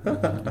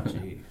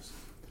 Jeez.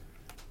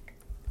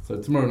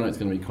 So tomorrow night's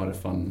going to be quite a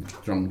fun,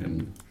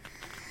 drunken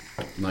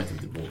night of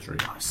debauchery.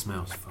 Oh, it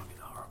smells fucking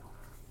horrible.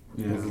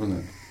 Yeah. Isn't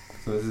it?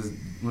 So this is,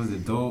 what is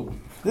it, dope?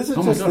 This is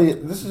Oh my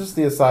just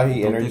the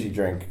Asahi Don't energy get-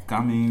 drink.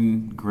 I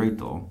mean, great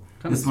though.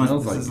 Kinda This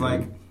smells is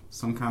like like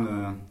some kind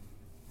of...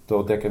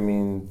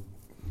 Dodecamine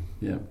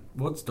Yeah.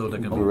 What's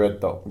Dodecamine?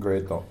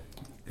 Greto.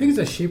 I think it's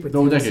a shape with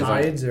Double two decker,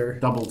 like- sides or...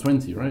 Double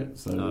 20, right?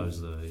 So No, it's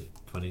the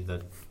 20.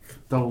 That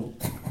double,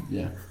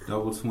 yeah.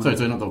 Double 20.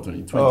 Sorry, not double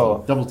 20. 20.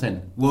 Oh. Double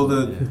 10. Well,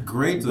 the Yeah.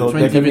 great... So The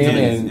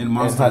Dodecamine in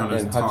Monster and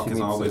Hunter's talk is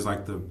Hachimitsu. always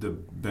like the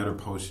better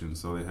potion.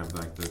 So they have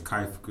like the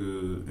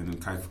Kaifuku and then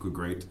Kaifuku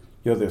Great.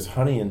 Yo, there's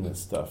honey in this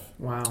stuff.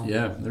 Wow.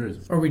 Yeah, there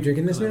is. Are we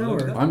drinking this now?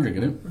 Or? I'm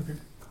drinking it.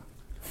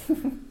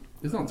 Okay.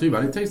 It's not too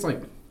bad. It tastes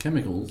like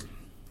chemicals.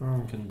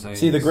 Oh. contains...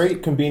 See, the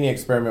Great Combini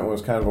experiment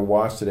was kind of a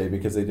wash today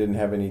because they didn't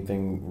have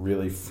anything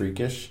really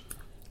freakish.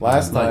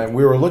 Last time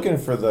we were looking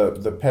for the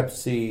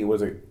Pepsi,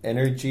 was it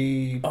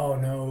energy? Oh,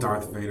 no.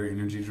 Darth Vader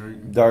energy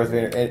drink. Darth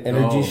Vader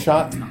energy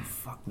shot. Oh,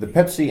 fuck. The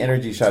Pepsi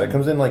energy shot. It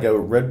comes in like a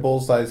Red Bull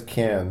sized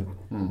can,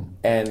 Mm.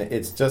 and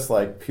it's just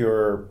like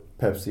pure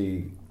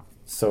Pepsi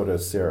soda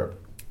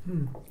syrup.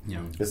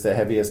 Yeah. It's the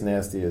heaviest,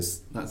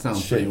 nastiest That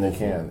sounds shit in pretty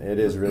the awful. can. It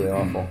is really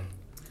awful.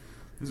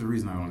 There's a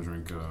reason I don't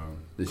drink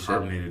This shit.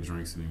 carbonated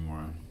drinks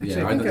anymore.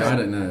 Yeah, Actually, I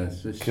don't know.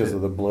 It's just Because shit.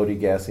 of the bloaty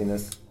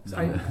gassiness.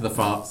 The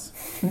farts.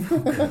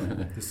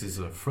 This is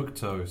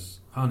fructose,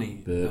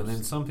 honey, Burps. and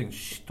then something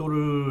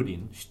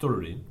shtorurin,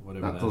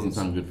 whatever That that doesn't is.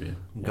 sound good for you.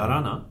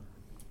 Guarana,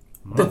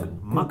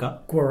 maca,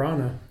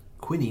 Guarana.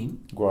 quinine,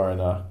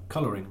 Guarana.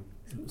 colouring,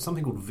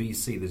 something called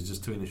VC. There's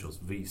just two initials,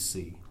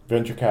 VC.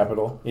 Venture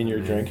capital in your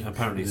And drink.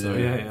 apparently so.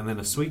 Yeah. Yeah, and then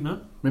a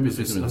sweetener. Maybe it's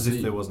As just as in if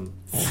the there wasn't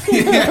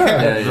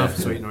yeah, enough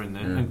sweetener in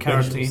there, Yeah. and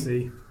Vegetable carotene.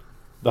 C.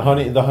 The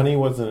honey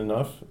wasn't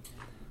enough.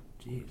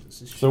 Jeez,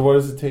 this is So what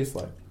does it taste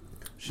like?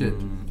 Shit.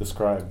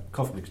 Describe.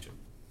 cough mixture,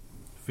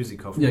 fizzy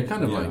cough. Yeah, mixture.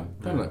 kind of Yeah.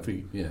 like, kind of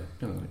like, yeah,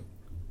 kind of like.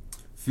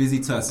 Fizzy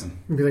Tussin.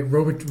 It'd be like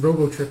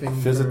robo tripping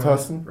for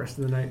Fizzitussin? rest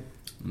of the night.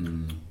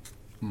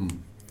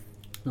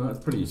 No, that's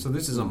pretty. So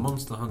this is a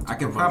Monster Hunter. I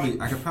could promotion.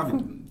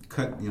 probably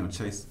cut,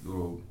 chase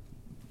or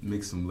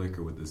mix some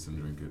liquor with this and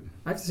drink it.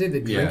 I have to say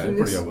that Yeah, drinking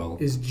pretty this well.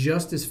 is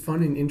just as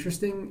fun and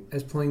interesting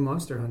as playing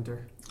Monster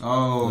Hunter.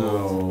 Oh,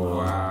 No.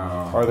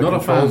 wow. Are the Not a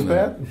controls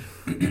fan,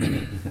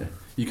 bad?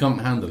 You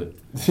can't handle it.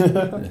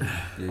 Yeah,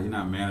 you're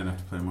not man enough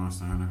to play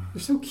Monster Hunter.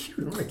 They're so cute.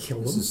 I want to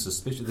kill This them. is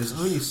suspicious. There's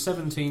only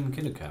 17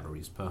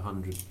 kilocalories per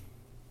 100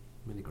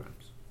 milligrams.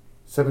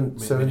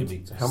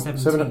 Millimeters.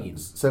 17.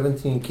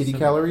 17 kitty Seven.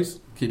 calories?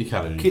 Kitty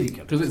calories. Kitty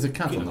calories. Because it's a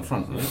cat Kitty on the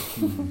front, calories,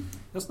 right?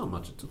 That's not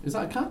much at all. Is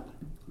that a cat?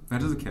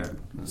 That is a cat.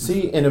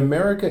 See, in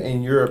America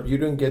and Europe, you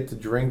don't get to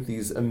drink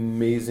these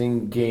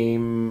amazing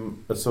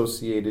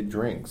game-associated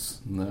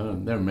drinks. No,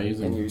 they're And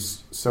amazing. you're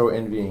so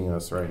envying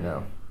us right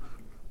now.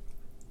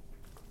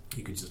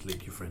 You could just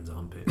lick your friend's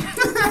armpit.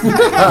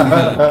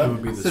 It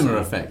would be the Similar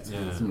same. effect.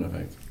 Yeah. Similar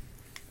effect.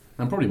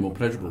 And probably more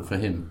pleasurable for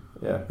him.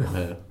 Yeah.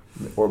 Uh,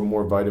 Or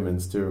more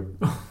vitamins, too.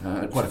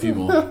 quite a few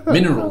more.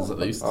 Minerals, at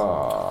least.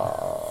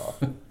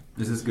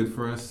 Is this good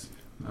for us,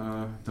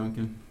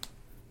 Duncan?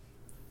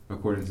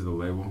 According to the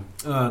label?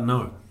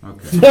 No.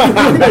 Okay.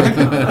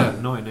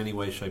 Not in any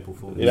way, shape, or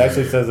form. It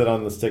actually says it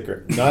on the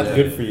sticker. Not Yeah,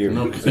 good for you.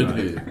 Not good for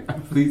you.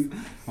 Please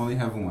only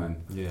have one.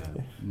 Yeah.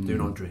 Do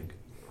not drink.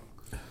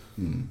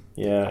 Mm.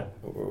 Yeah.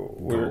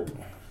 We're,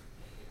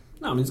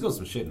 No, I mean, it's got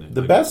some shit in it.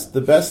 the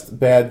best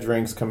bad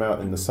drinks come out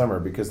in the summer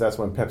because that's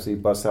when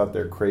Pepsi busts out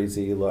their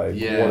crazy, like,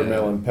 Yeah.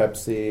 watermelon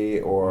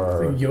Pepsi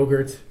or... Like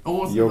yogurt. Oh,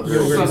 what's Yogurt.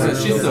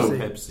 Shiso.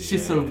 Pepsi.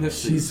 Shiso yeah.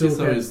 Pepsi. Shiso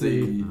Shiso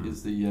Pepsi.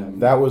 is the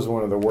That was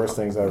one of the worst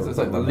things I ever it's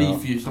like the put in my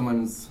mouth. leaf you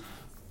sometimes.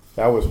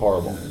 That was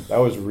horrible. That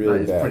was really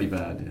That is bad. pretty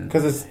bad. Yeah.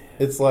 Because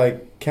it's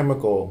like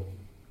chemical.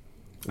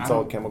 It's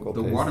all chemical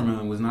The taste.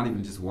 watermelon was not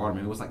even just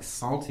watermelon. It was like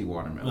salty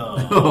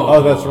watermelon.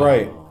 Oh, that's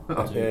right.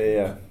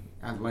 Yeah.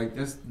 I like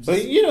that's.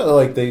 But you know,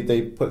 like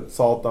they put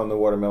salt on the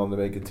watermelon to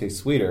make it taste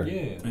sweeter.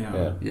 Yeah.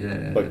 yeah.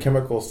 Yeah. But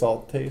chemical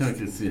salt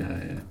taste.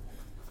 Yeah.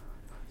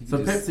 So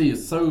Pepsi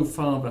is so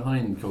far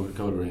behind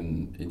Coca-Cola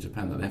in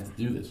Japan that they have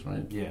to do this,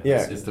 right? Yeah.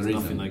 Yeah. It's the nothing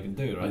reason. they can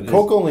do, right?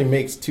 Coke only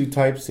makes two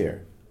types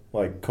here,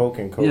 like Coke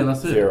and Coke Yeah,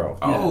 that's it. Zero.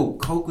 Oh,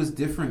 Coke was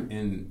different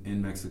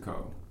in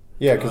Mexico.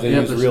 Yeah, because they Yeah,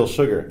 use but real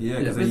sugar. Yeah, Yeah,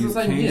 because but they it's the use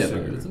same cane here,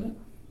 sugar. though, isn't it?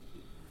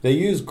 They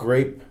use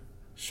grape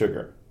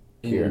sugar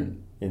here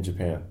In- in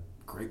Japan.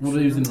 Grape What do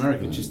they use in sugar?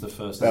 America? Which is the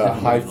first.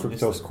 High on this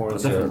fructose list. corn A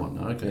different syrup. one.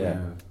 Okay. Yeah.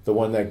 The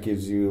one that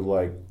gives you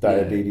like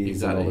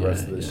diabetes and all the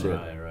rest of the shit.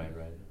 Right.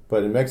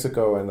 But in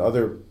Mexico and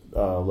other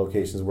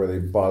locations where they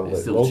bottle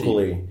it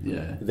locally,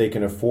 they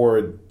can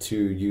afford to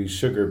use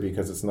sugar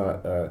because it's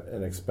not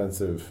an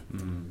expensive.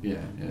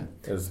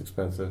 It's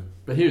expensive.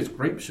 But here it's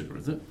grape sugar,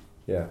 is it?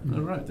 Yeah.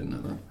 All right, didn't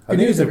know that. Good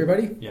news,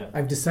 everybody. Yeah.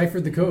 I've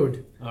deciphered the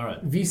code. All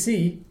right.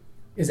 VC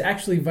is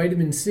actually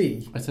vitamin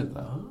C. I said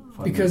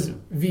that. Because I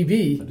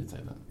VB did say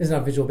that. is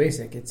not Visual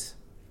Basic. It's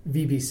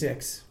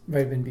VB6,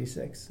 vitamin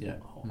B6. Yeah.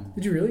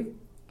 Did you really?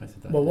 I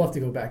said that. Well, we'll have to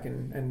go back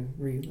and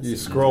read. You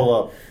scroll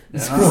up.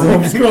 Scroll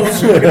up.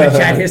 Look at the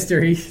chat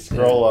history.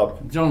 Scroll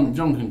up. John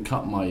can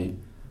cut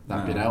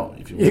that bit out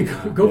if you want.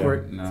 Yeah, go for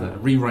it. No. So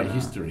rewrite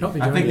history. Help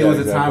me, I John. think there was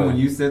a time when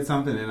you said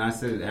something and I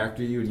said it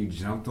after you and you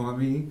jumped on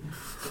me.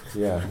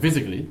 Yeah.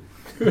 Physically.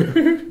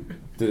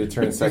 Did it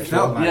turn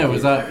sexual? Yeah,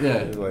 was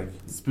that like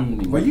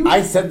spooning? Were you?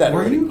 I said that.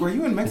 Were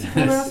you in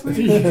Mexico last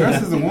week?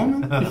 Dressed as a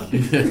woman?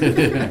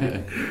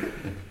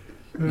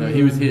 No,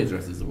 he was here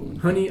dressed as a woman.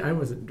 Honey, I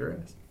wasn't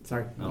dressed.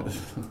 Sorry. Oh.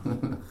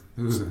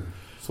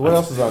 So what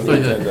else is on the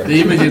agenda?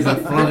 The images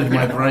that flooded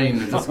my brain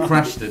and just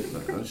crashed it.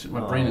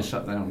 My brain is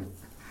shut down.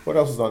 What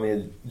else is on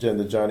the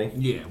agenda, Johnny?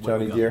 Yeah,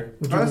 Johnny Deere.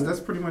 That's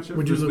pretty much it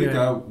for this week.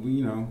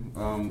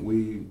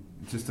 We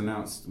just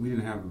announced we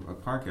didn't have a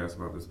podcast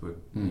about this, but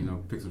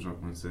Pixel Junk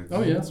 16.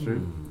 Oh yeah, that's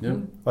true. Yeah.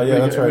 Oh yeah,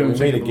 that's right. We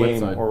made a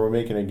game, or we're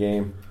making a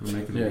game. We're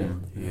making a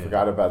game. Yeah.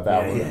 Forgot about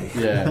that one.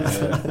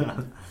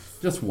 Yeah.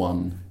 Just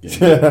one.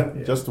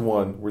 Just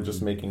one. We're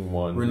just making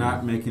one. We're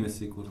not making a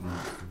sequel to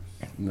Monsters.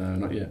 No,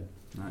 not yet.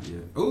 Not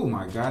yet. Oh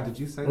my God! Did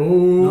you say that?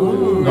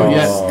 Oh,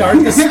 yeah. Start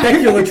the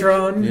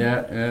speculatron.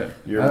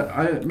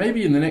 Yeah.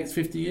 Maybe in the next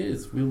 50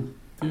 years we'll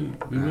do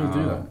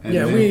that. And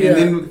yeah,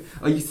 then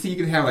you see, you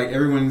can have like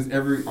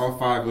all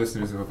 5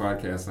 listeners of a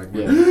podcast, like,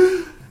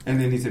 and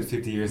then he said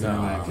 50 years, and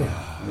I'm like,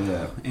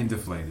 and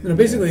deflated. No,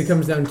 basically, it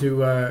comes down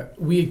to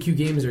we at Q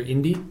Games are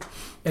indie,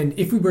 and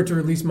if we were to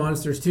release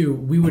Monsters 2,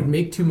 we would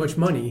make too much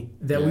money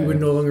that we would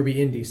no longer be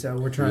indie. So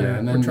we're trying to.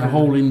 And then the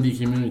whole indie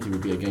community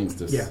would be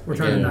against us. Yeah, we're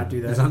trying to not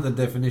do that. Is that the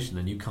definition?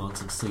 And you can't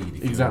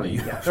succeed. Exactly.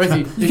 You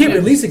can't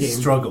release a game.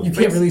 Struggle. You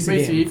can't release a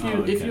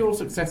game. If you're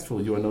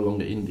successful, you are no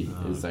longer indie.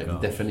 Is like the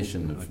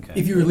definition of.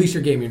 If you release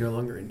your game, you're no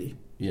longer indie.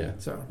 Yeah.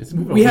 So it's a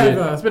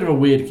bit of a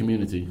weird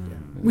community.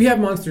 We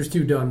have Monsters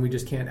 2 done. We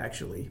just can't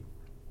actually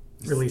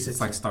release it. It's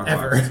like Star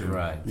Wars,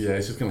 right? Yeah,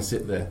 it's just going to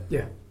sit there.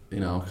 Yeah.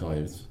 In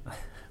archives.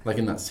 Like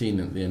in that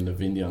scene at the end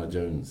of Indiana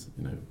Jones,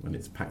 when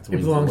it's packed away.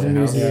 It belongs in a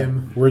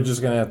museum. Yeah. We're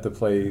just going to have to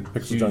play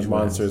Pixel Junk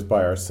Monsters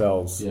by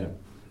ourselves. Yeah.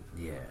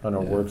 On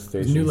our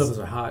workstations. New levels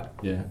are hot.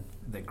 Yeah.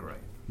 They're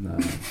great. No.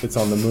 It's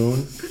on the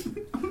moon.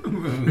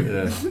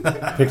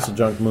 Pixel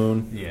Junk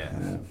Moon.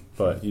 Yeah.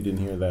 But you didn't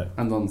hear that.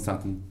 And on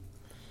Saturn.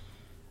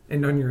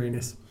 And on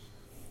Uranus.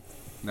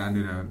 I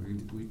knew that.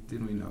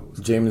 Didn't we know?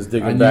 James is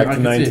digging back to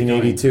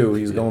 1982.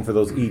 He's going for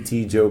those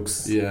E.T.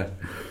 jokes. Yeah.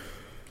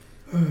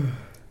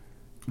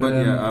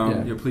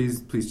 But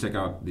please check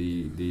out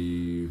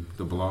the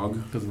blog.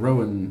 Because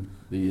Rowan,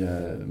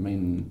 the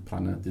main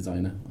planner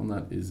designer on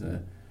that, is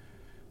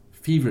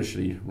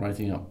feverishly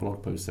writing up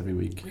blog posts every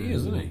week. He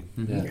is, isn't he?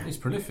 Yeah. He's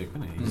prolific,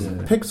 isn't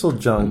he?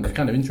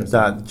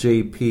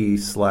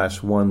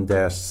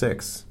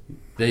 Pixeljunk.jp/1-6.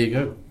 There you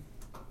go.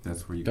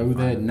 That's where you go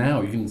there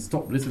now. You can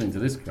stop listening to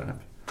this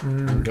crap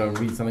and go and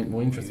read something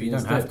more interesting. You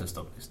don't have to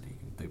stop listening.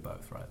 You can do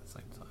both right at the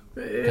same time.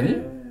 Can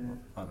you?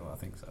 I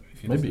think so.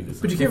 Maybe.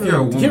 But you can't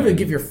really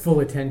give your full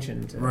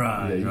attention to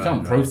right. Yeah, you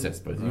can't process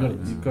both.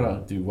 You've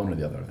got to do one or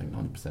the other, I think,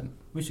 100%.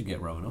 We should get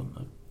Rowan on,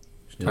 though.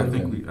 I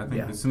think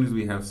as soon as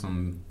we have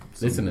some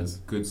listeners,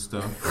 good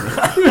stuff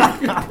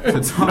to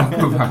talk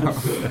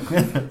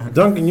about.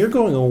 Duncan, you're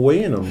going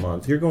away in a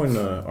month. You're going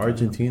to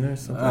Argentina or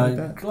something like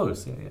that?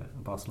 Close, yeah.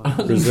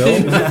 Barcelona. Brazil?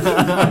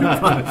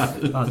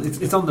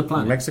 It's on the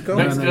planet. Mexico?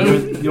 No,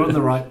 you're on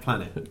the right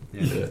planet.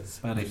 Yeah.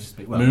 Spanish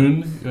speak. Well,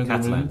 Moon?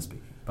 Catalan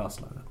speak.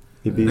 Barcelona.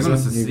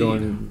 Ibiza? You're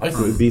going to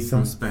Ibiza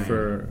from Spain.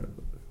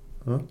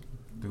 Huh?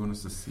 They're going to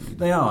secede.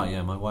 They are,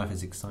 yeah. My wife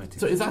is excited.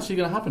 So it's actually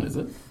going to happen, is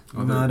it?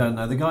 No, I don't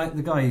know. The guy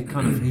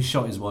he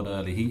shot his wad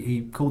early.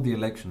 He called the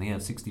election. He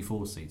had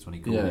 64 seats when he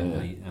called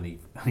in, and he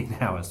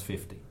now has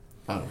 50.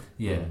 Oh,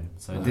 yeah.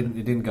 So it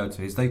didn't go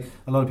to his. A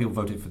lot of people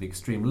voted for the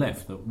extreme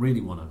left that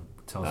really want to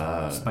tell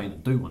Spain to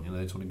do one.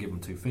 They just want to give them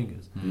 2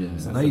 fingers. Yeah,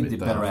 so they did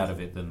better out of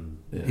it than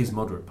his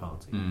moderate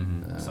party.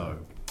 Mm-hmm. So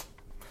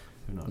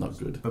who knows? Not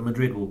good. But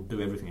Madrid will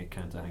do everything it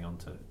can to hang on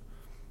to it.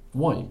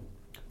 Why?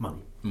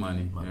 Money.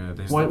 Yeah,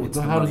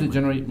 how does it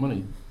generate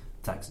money?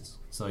 Taxes.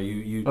 So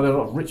you. Are there a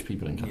lot of rich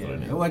people in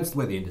Catalonia? Yeah, well, it's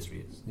where the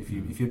industry is. If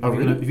you're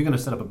going to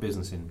set up a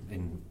business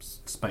in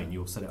Spain,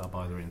 you'll set it up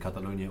either in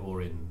Catalonia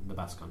or in the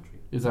Basque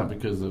Country. Is that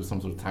because of some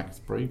sort of tax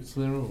breaks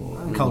there,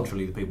 or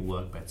culturally the people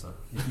work better?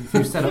 If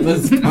you set up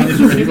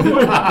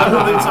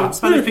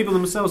Spanish people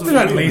themselves, they're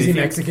not lazy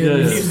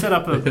Mexicans. If you set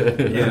up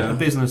a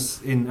business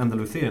in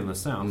Andalusia in the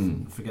south,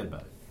 forget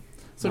about it.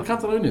 So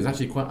Catalonia is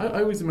actually quite.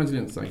 I always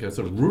imagine it's like a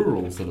sort of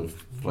rural sort of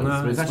place,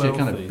 but it's actually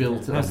kind of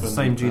built. It has the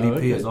same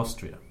GDP as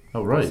Austria.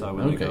 Oh right. So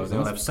when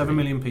they'll have 7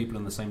 million people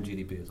and the same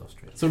GDP as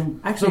Austria. So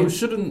actually,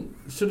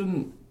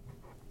 shouldn't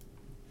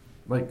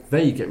like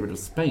they get rid of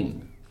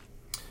Spain?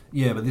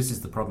 Yeah, but this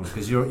is the problem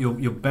because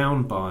you're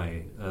bound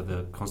by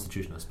the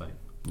Constitution of Spain.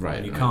 Right.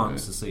 And you can't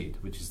secede,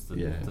 which is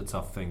the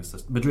tough thing. So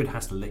Madrid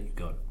has to let you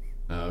go.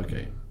 Oh,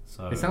 okay.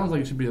 So it sounds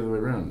like it should be the other way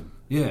around.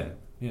 Yeah.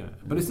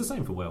 But it's the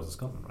same for Wales and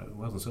Scotland, right?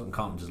 Wales and Scotland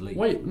can't just leave.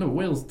 Wait, no,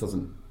 Wales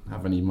doesn't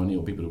have any money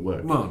or people to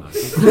work. Well, no.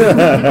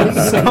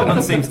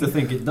 Scotland seems to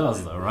think it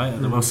does, though, right?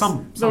 Well,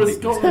 some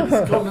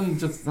Scotland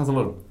just has a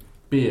lot of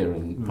beer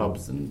and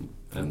pubs and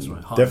that's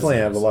right. Definitely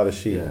have a lot of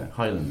sheep. Yeah,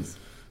 Highlands.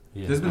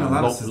 Yeah. There's been a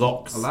lot of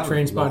locks.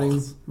 Train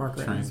spotting. Mark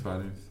Train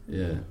spottings.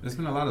 Yeah. There's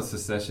been a lot of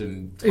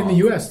secession talk. In the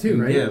U.S.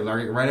 too, right? Yeah,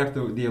 like right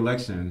after the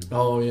election.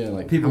 Oh, yeah.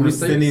 Like people were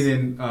sending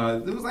in,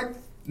 it was like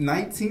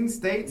 19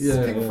 states.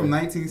 Yeah, people from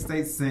 19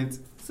 states sent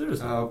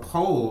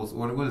polls,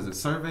 what is it,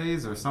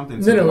 surveys or something?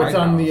 No, it's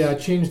on the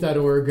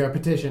change.org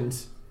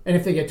petitions. And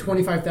if they get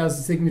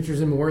 25,000 signatures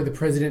and more, the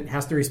president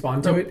has to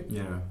respond to it.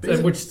 Yeah.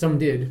 Which some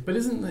did. But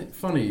isn't it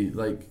funny,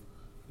 like,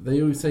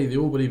 they always say they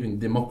all believe in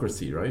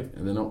democracy, right?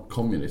 And they're not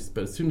communists.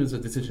 But as soon as a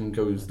decision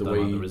goes the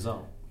way... the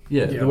result.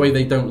 Yeah, the way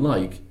they don't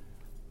like,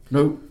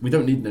 no, we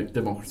don't need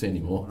democracy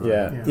anymore.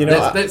 Yeah. You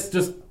know, let's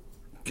just...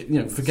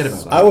 forget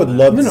about that. I would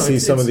love to see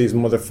some of these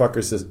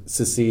motherfuckers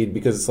secede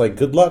because it's like,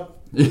 good luck.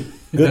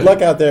 Good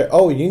luck out there.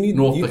 Oh, you need...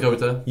 North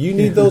Dakota. You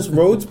need those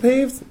roads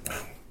paved?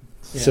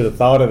 Should have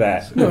thought of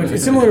that. No,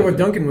 it's similar to what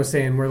Duncan was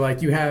saying, where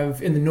like you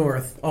have in the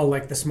north all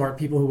like the smart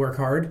people who work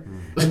hard,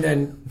 and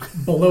then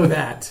below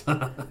that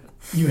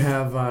you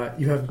have I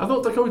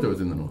thought Dakota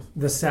was in the north.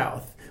 The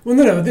south. Well,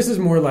 no, this is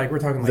more like we're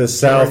talking like the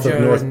south Georgia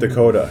of North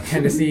Dakota,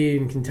 Tennessee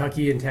and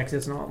Kentucky and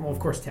Texas and all. Well, of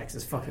course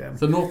Texas. Fuck them.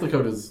 So North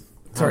Dakota's.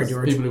 Sorry,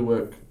 George. People who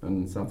work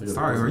in South Dakota.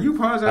 Sorry, are you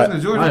apologizing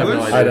to George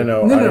Bush? I don't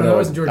know. No, that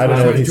wasn't George Bush. I don't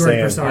know what he's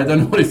saying. I don't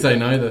know what he's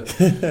saying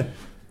either.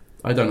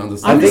 I don't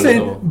understand. I'm just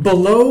saying,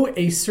 below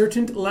a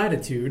certain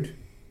latitude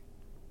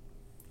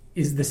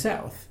is the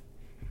South.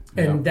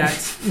 And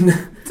that's...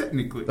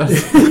 Technically.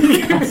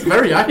 That's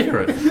very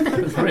accurate.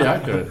 That's very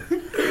accurate.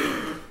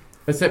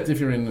 Except if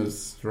you're in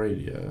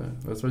Australia.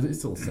 I suppose it's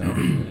still South.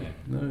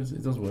 No,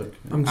 it does work.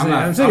 I'm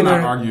not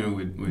arguing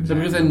with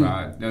Jackson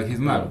about... No, he's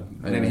not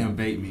letting him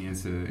bait me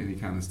into any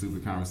kind of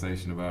stupid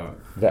conversation about...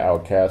 The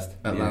outcast.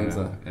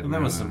 Atlanta. And there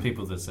were some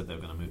people that said they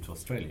were going to move to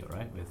Australia,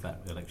 right? If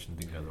that election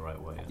didn't go the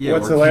right way. Yeah,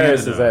 what's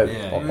hilarious is that...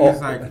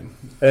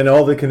 and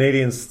all the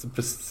Canadians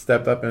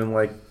stepped up and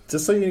like,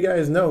 just so you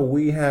guys know,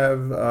 we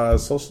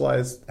have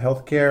socialized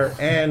healthcare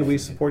and we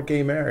support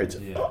gay marriage.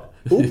 Yeah.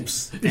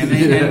 Oops. and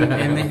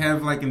they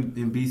have like in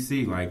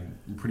BC like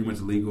pretty much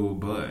legal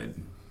bud.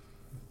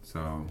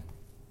 So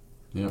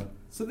yeah.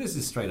 So this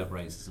is straight up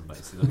racism,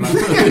 basically.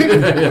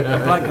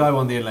 The black guy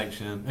won the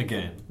election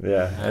again.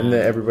 Yeah, and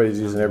then everybody's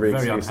using every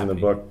excuse in the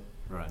book,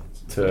 right?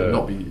 To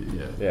not be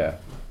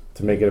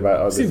to make it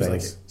about other Seems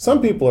things. Like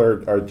some people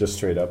are just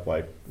straight up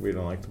like, we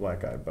don't like the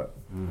black guy, but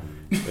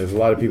there's a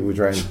lot of people who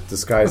try and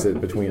disguise it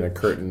between a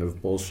curtain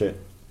of bullshit.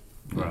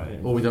 Right.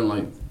 Or we don't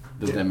like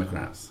the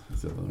Democrats.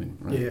 Is that what I mean?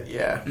 Right?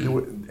 Yeah.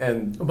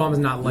 And Obama's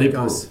not like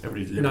liberal, us.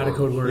 Not a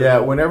code word. Yeah,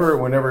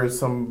 whenever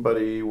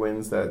somebody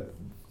wins that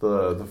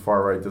the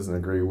far right doesn't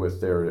agree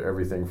with their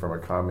everything from a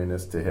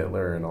communist to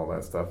Hitler and all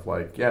that stuff,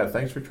 like, yeah,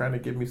 thanks for trying to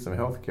give me some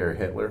health care,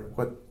 Hitler.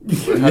 What?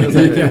 How does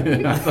that I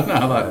don't know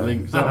how that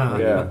links up.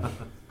 Yeah.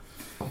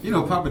 You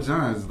know, Papa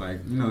John's, like,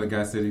 you know, the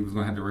guy said he was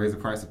going to have to raise the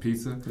price of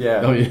pizza.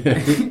 Yeah. Oh, yeah.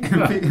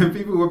 and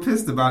people were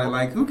pissed about it.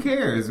 Like, who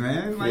cares,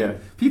 man?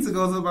 Like, pizza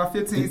goes up by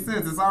 15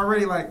 cents. It's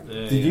already like...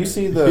 Did you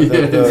see the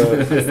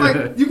It's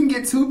like, you can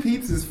get 2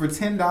 pizzas for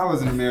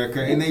 $10 in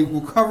America, and they will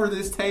cover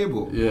this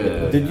table.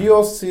 Yeah. Did you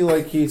also see,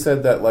 like, he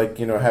said that, like,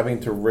 you know, having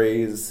to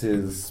raise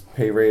his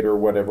pay rate or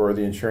whatever, or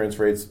the insurance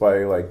rates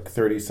by, like,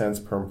 30 cents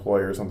per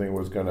employee or something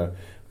was going to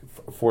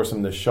force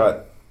him to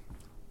shut,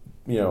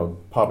 you know,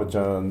 Papa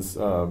John's...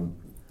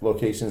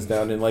 locations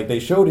down, and like they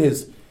showed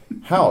his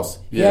house.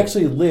 He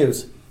actually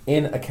lives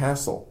in a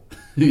castle.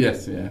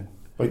 Yes, yeah.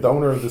 Like the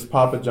owner of this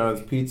Papa John's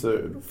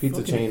pizza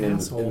chain in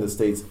the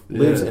States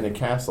lives in a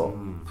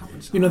castle.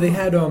 You know, they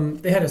had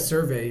a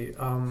survey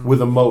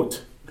with a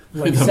moat,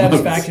 like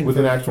satisfaction with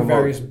for, an actual for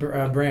various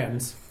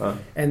brands,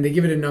 and they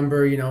give it a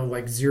number. You know,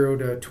 like 0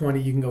 to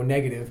 20, you can go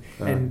negative.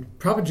 And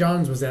Papa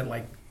John's was at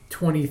like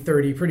 20,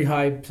 30, pretty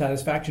high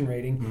satisfaction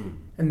rating.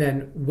 And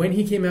then when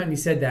he came out and he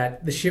said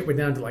that, the shit went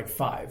down to like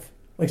 5.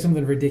 Like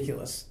something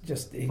ridiculous.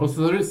 Just so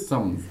there is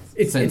some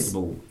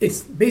sensible.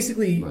 It's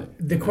basically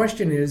the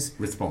question is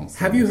response.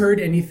 Have you heard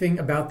anything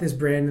about this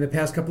brand in the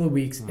past couple of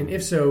weeks? And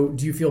if so,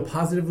 do you feel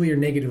positively or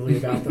negatively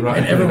about them?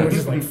 And everyone was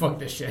just like, "Fuck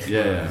this shit."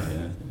 Yeah.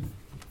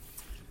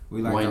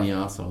 We like whiny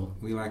asshole.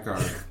 We like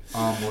our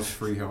almost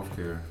free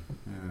healthcare.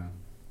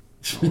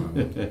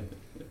 Yeah.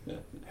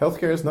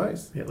 Healthcare is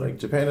nice. Yeah, like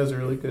Japan has a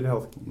really good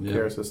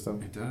healthcare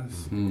system. It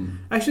does.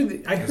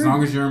 Actually, I heard, as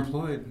long as you're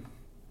employed.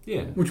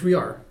 Yeah, which we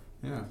are.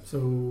 Yeah. So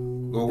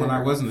when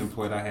I wasn't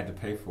employed, I had to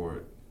pay for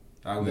it.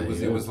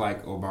 It was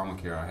like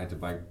Obamacare. I had to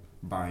like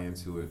buy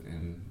into it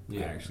and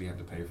actually have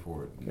to pay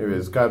for it.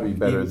 It's got to be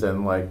better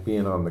than like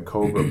being on the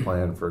Cobra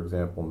plan, for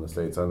example, in the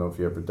States. I don't know if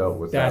you ever dealt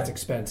with that. That's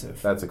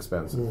expensive. That's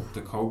expensive. Ooh.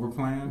 The Cobra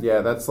plan? Yeah,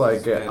 that's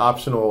like an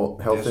optional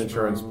health Destro.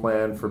 insurance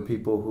plan for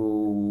people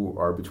who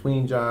are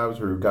between jobs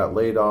or who got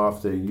laid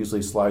off. They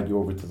usually slide you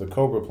over to the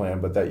Cobra plan,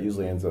 but that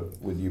usually ends up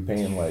with you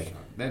paying like...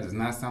 That does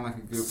not sound like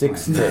a good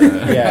Six plan.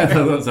 yeah.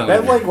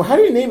 That like, well, how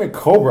do you name it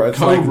Cobra? It's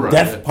Cobra. like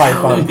death pipe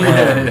on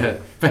plan. yeah.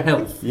 For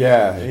health.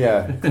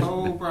 Yeah.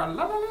 Cobra,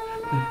 la la la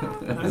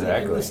la.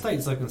 Exactly. In the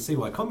States, I can see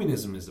why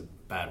communism is a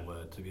bad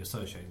word to be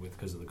associated with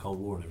because of the Cold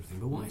War and everything.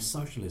 But why is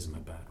socialism a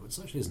bad word?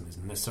 Socialism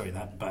isn't necessarily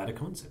that bad a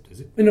concept, is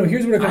it? No,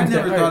 here's what it I comes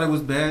never down. thought it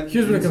was bad.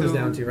 Here's what it comes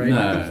down to, right?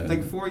 No.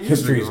 Like 4 years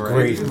History's ago,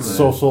 great. right?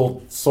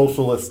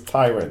 Socialist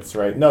tyrants,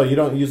 right? No, you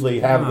don't usually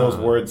have those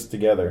words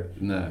together.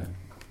 No.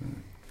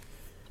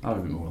 I'll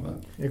have a bit more of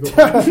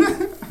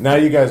that. Yeah, Now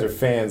you guys are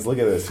fans. Look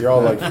at this. You're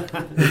all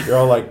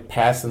like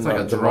passing It's like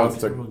the a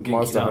drug.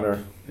 Monster Up.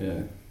 Hunter.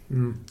 Yeah.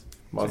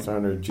 Monster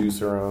Hunter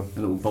juice around.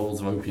 And little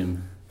bowls of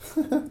opium.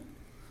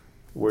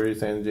 What are you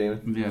saying, Jamie?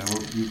 Yeah,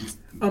 well, you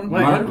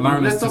Wait,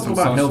 let's this talk system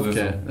about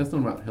socialism. healthcare. Let's talk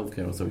about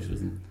healthcare or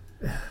socialism.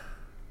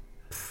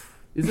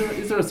 Is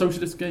there a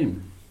socialist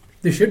game?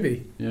 there should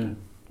be. Yeah.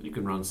 You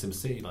can run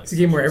SimCity. Like It's a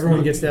game where socialist everyone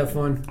mode. gets to have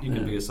fun You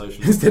can be a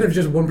socialist. instead of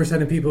just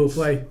 1% of people who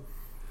play.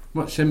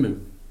 What,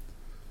 Shenmue?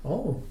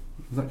 Oh,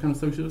 Is that kind of it's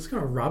socialist?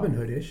 kind of Robin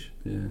Hood-ish.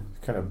 Yeah.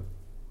 Kind of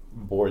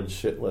bored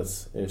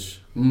shitless-ish.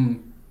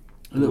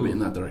 A little bit in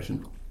that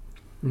direction.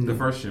 The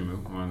first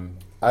Shenmue on.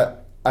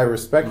 I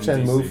respect On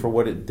Shenmue DC. for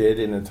what it did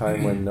in a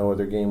time when no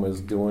other game was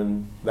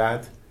doing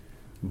that.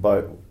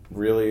 But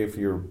really, if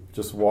you're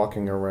just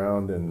walking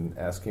around and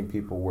asking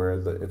people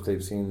if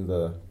they've seen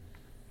the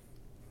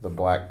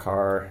black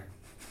car,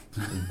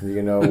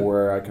 you know,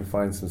 where I can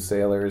find some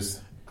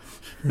sailors,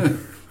 and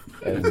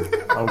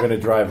I'm going to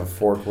drive a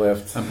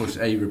forklift, And push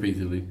A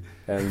repeatedly.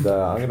 and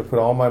I'm going to put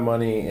all my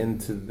money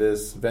into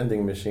this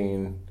vending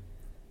machine.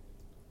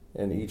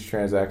 And each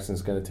transaction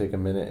is going to take a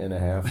minute and a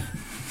half.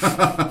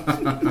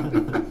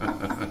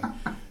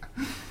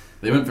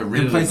 They went for They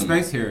realism. play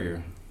Space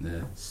Harrier.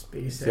 Yeah.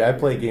 Space. See, I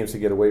play games to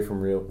get away from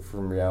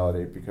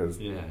reality because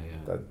Yeah.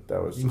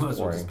 that was You might just as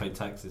well boring. just pay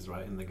taxes,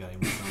 right, in the game.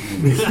 Or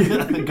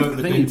something. Go to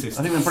the I think dentist.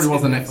 that probably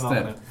was the next Oh,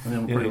 step. man. I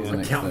think that probably was the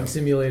next Accounting step.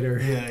 simulator.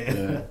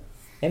 Yeah.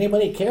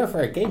 Anybody care for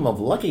a game of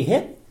Lucky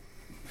Hit?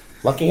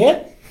 Lucky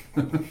Hit?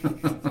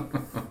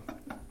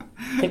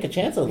 Take a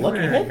chance with Lucky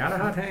Yeah, Hit? got a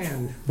hot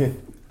hand.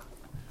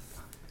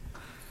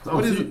 Oh,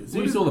 What so is you, it? so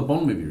What you is saw the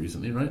Bond movie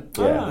recently, right?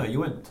 Ah, you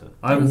went to.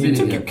 I haven't You seen it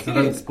took yet, your so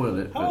don't kid. spoil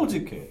it. How but- old's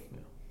your kid?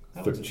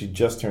 How old's She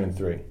just turned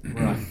 3.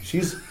 Right.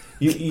 She's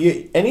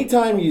you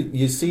anytime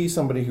you see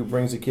somebody who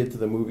brings a kid to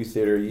the movie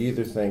theater, you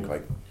either think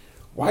like,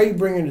 why are you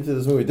bringing it to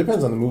this movie? It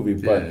depends on the movie,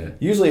 but Yeah.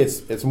 usually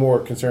it's more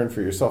concern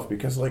for yourself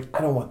because like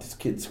I don't want this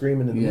kid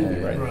screaming in the movie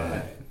right now.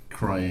 Right.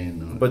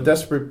 Crying. Or, But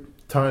desperate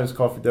times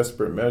call for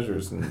desperate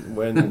measures, and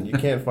when you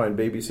can't find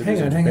babysitters Hang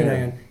in on.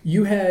 Japan,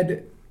 You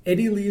had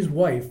Eddie Lee's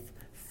wife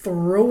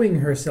throwing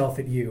herself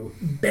at you,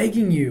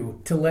 begging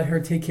you to let her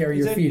take care of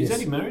your Is fetus.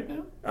 Eddie married now?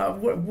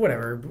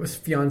 Whatever. It was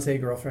fiance,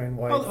 girlfriend,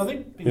 wife. Well, I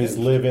think his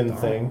live-in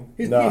thing.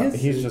 His-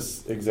 He's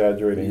just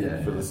exaggerating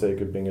Yeah. for the sake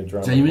of being a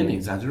drama. Jamie, queen.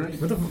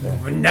 exaggerate? What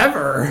the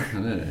never. I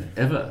don't know.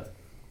 Ever.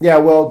 Yeah,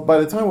 well, by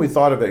the time we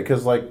thought of it,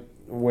 because like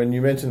when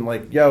you mentioned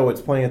like, yo,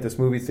 it's playing at this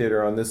movie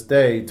theater on this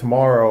day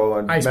tomorrow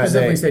on I matinee,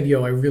 specifically said,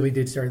 yo, I really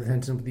did start the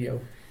sentence with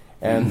yo.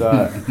 and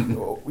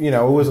you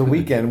know it was a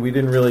weekend. We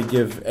didn't really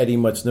give Eddie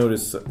much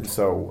notice,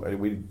 so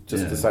we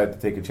just Yeah. decided to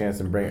take a chance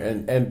and bring her.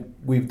 And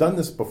we've done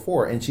this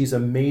before, and she's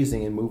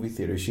amazing in movie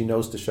theaters. She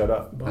knows to shut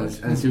up.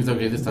 And she was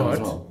okay this time as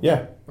But- well.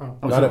 Yeah,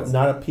 Oh,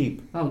 not a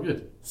peep. Oh,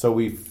 good. So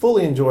we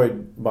fully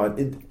enjoyed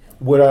Bond.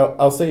 What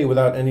I'll say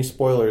without any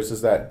spoilers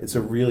is that it's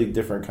a really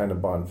different kind of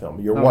Bond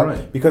film.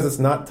 Right. Because it's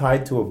not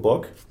tied to a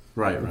book.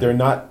 Right.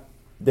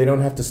 They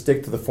don't have to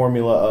stick to the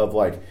formula of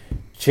like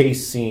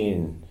chase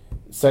scene,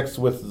 sex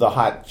with the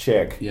hot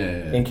chick,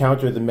 Yeah.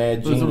 encounter the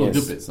mad Those are all good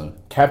genius, bits, though.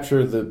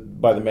 capture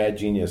by the mad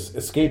genius,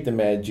 escape the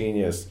mad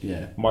genius,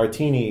 Yeah.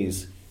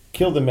 martinis,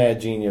 kill the mad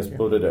genius.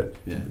 Blah, blah, blah.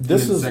 Yeah.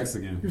 This And is sex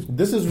again.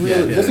 this is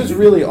really Yeah. this is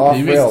really off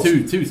You rails.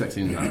 missed two sex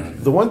scenes.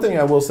 Right? The one thing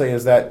I will say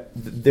is that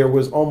there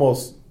was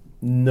almost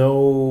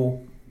no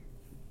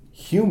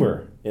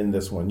humor in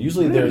this one.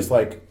 Usually Really? there's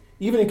like,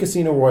 even in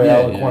Casino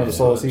Royale and Quantum of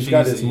Solace, he's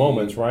got his Cheesy.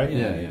 moments, right?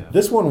 Yeah.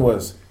 This one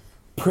was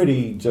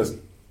pretty just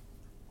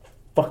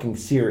fucking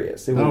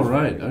serious. It was, Oh,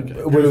 right.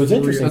 Okay. But it was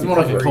interesting. That's more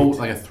like a because- cold,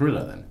 like a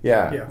thriller then.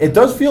 Yeah. Yeah. It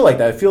does feel like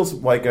that. It feels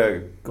like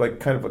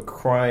kind of a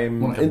crime,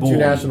 More like a Bourne.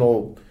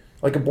 international,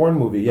 like a Bourne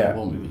movie, yeah.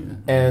 War movie, yeah.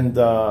 And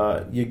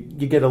you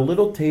get a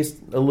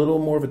little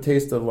more of a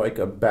taste of like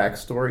a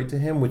backstory to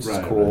him, which is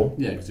cool. Right.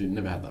 Yeah, because you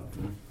never had that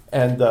before.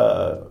 And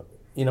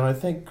you know, I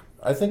think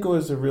it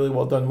was a really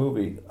well done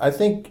movie. I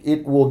think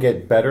it will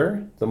get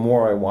better the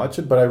more I watch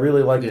it, but I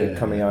really liked it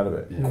coming out of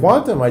it. Yeah.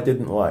 Quantum I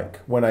didn't like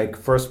when I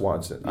first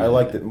watched it. I Yeah.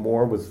 liked it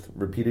more with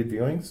repeated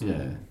viewings.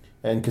 Yeah.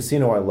 And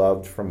Casino I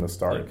loved from the Yeah,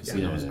 start.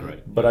 Casino was Yeah.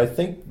 great. But I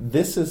think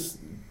this is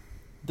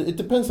It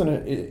depends on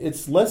it.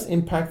 It's less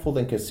impactful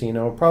than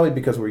Casino, probably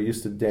because we're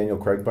used to Daniel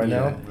Craig by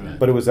now. Right.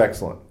 But it was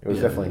excellent. It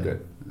was definitely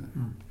good.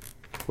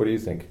 What do you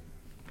think?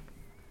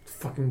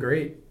 Fucking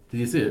great. Did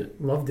you see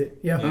it? Loved it.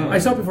 Yeah. I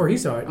saw it before he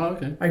saw it. Oh,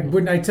 okay. I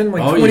sent him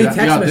like 20 text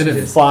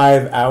messages.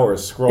 5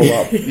 hours. Scroll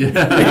up.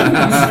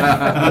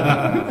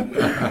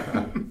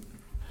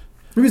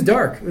 It was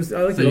dark. I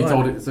liked it a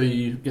lot. So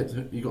you got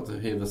to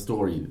hear the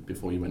story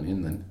before you went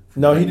in then?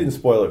 No, he didn't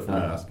spoil it for me.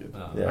 That's good.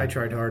 I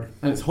tried hard.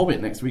 And it's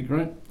Hobbit next week,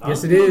 right?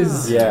 Yes, it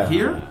is. Yeah.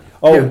 Here?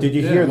 Oh, Yeah. did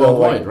you hear the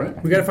worldwide,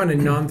 right? We got to find a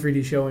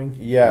non-3D showing.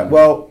 Yeah,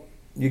 well,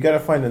 you got to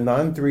find a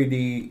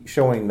non-3D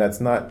showing that's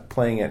not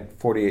playing at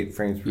 48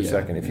 frames per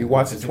second. If you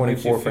watch it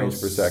 24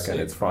 frames per second,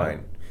 it's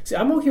fine. See,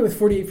 I'm okay with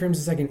 48 frames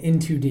a second in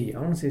 2D. I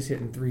want to see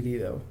it in 3D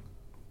though.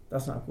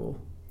 That's not cool.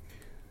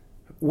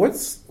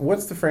 What's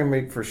the frame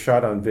rate for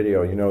shot on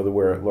video? You know,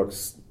 where it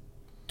looks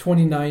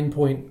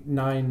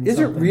 29.9. Is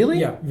it really?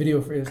 Yeah,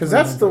 video for because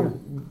that's the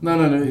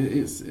no.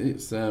 It's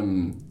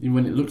when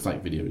it looks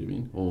like video. You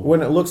mean? Or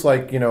when it looks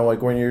like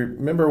like when you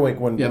remember when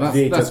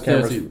VHS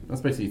cameras. 30,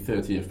 that's basically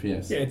 30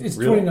 FPS. Yeah, it's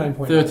really?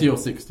 29.9. 30 or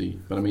 60,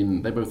 but I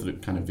mean they both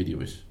look kind of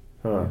video-ish.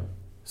 Huh.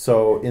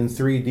 So in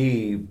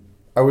 3D,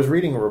 I was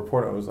reading a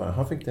report. I was on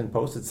Huffington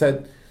Post. It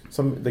said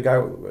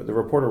the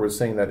reporter was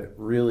saying that it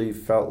really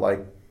felt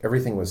like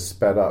everything was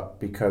sped up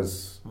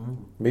because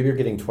maybe you're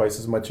getting twice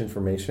as much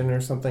information or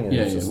something.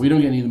 And we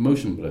don't get any of the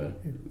motion blur.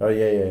 Oh,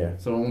 yeah.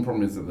 So one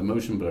problem is that the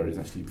motion blur is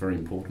actually very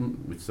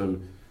important. So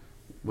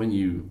when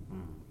you,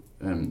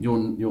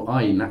 your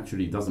eye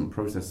naturally doesn't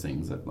process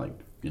things at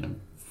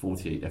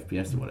 48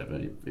 FPS or whatever.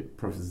 It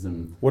processes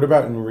them. What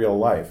about in real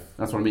life?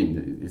 That's what I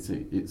mean.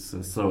 It's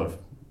a slower.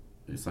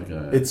 It's like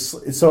a.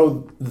 It's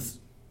so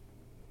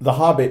the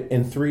Hobbit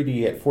in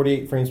 3D at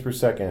 48 frames per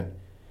second.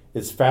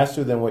 It's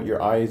faster than what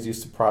your eye is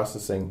used to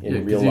processing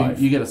in real life.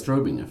 You get a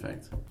strobing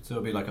effect. So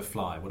it'll be like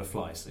what a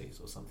fly sees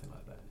or something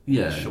like that.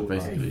 Yeah,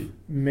 basically. I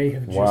may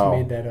have just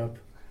made that up.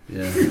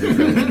 Yeah.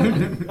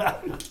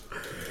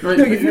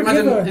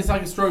 Imagine it's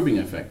like a strobing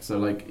effect. So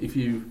like if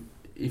you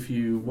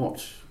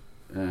watch,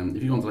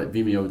 if you go onto like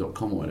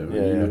Vimeo.com or whatever,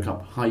 and you look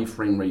up high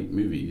frame rate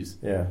movies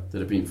that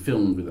have been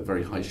filmed with a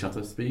very high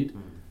shutter speed,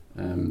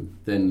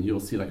 then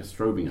you'll see like a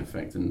strobing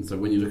effect. And so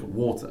when you look at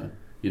water,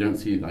 you don't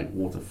see like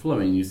water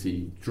flowing, you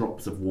see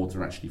drops of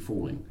water actually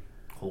falling.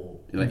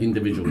 Like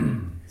individual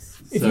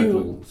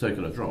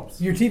circular drops.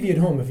 Your TV at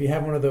home, if you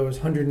have one of those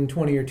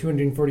 120 or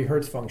 240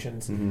 hertz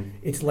functions,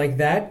 it's like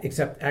that,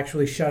 except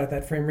actually shot at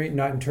that frame rate,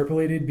 not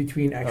interpolated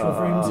between actual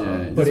frames.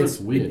 Yeah, but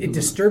it's weird. It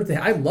disturbs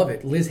the. I love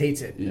it. Liz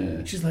hates it.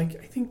 Yeah. She's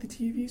like, I think the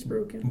TV's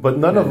broken. But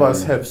none of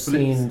us have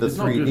seen the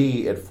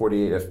 3D at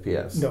 48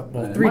 FPS. No,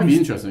 well, 3D might be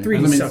interesting.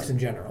 3D sucks in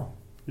general.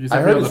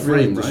 I heard it's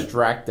really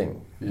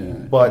distracting. Yeah.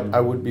 But I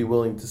would be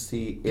willing to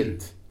see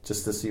it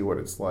just to see what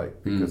it's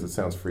like because it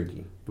sounds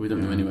freaky. But we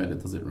don't know anywhere that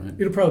does it, right?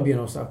 It'll probably be in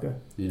Osaka.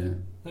 Yeah.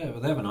 They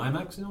have an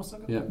IMAX in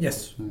Osaka? Yeah.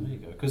 Yes. There you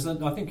go. Because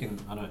I think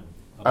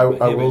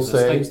I will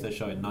say States they're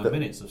showing 9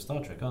 minutes of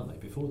Star Trek, aren't they?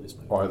 Before this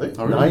movie. Are they?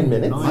 Oh, 9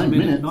 minutes? 9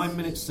 minutes. 9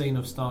 minutes scene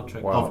of Star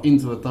Trek. Wow. Of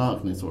Into the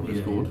Darkness, or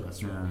it's called.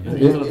 That's right. Is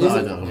it Into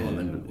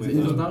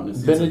the Darkness?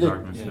 Is it Into the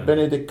Darkness?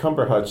 Benedict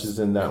Cumberbatch is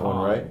in that one,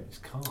 right?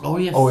 Oh,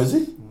 yes. Oh, is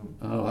he?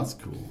 Oh, that's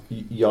cool.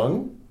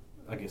 Young?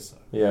 I guess so.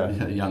 Yeah.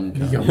 Young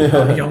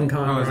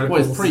Khan. Well,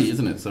 it's pre,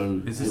 isn't it?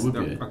 So is it this would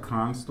be a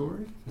Khan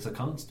story? It's a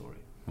Khan story.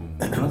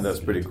 That's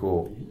pretty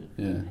cool.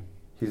 Yeah.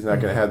 He's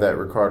not going to have that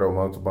Ricardo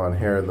Montalban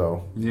hair,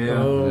 though.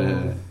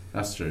 Yeah,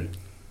 that's true.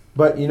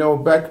 But,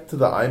 back to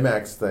the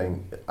IMAX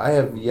thing, I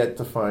have yet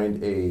to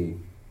find a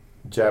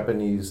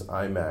Japanese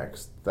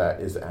IMAX that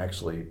is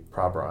actually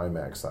proper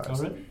IMAX size.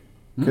 Oh, really?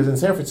 Because in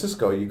San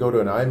Francisco, you go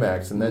to an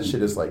IMAX and that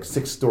shit is like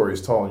 6 stories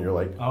tall, and you're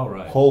like,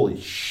 holy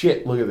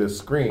shit, look at this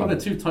screen. Oh, there are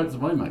 2 types of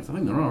IMAX. I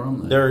think there are,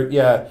 aren't there?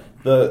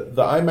 The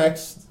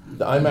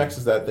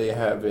IMAXs that they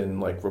have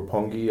in like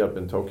Roppongi up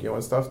in Tokyo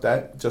and stuff,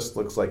 that just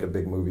looks like a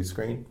big movie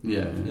screen.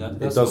 Yeah,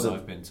 that's what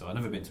I've been to. I've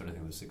never been to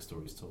anything that's 6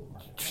 stories tall.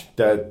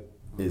 That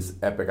is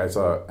epic. I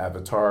saw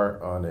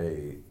Avatar on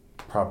a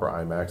proper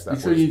IMAX. You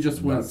sure you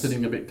just weren't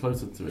sitting a bit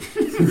closer to it?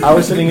 I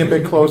was sitting a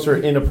bit closer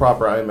in a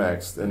proper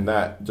IMAX, and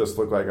that just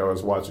looked like I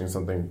was watching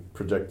something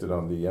projected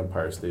on the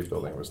Empire State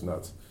Building. It was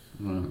nuts.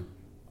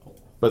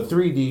 But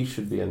 3D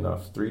should be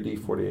enough.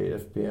 3D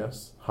 48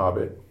 FPS,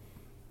 Hobbit.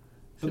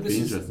 Should be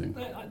interesting.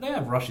 They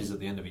have rushes at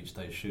the end of each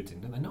day's shooting,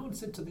 don't they? No one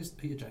said to this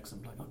Peter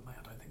Jackson, like, oh man,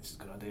 I don't think this is a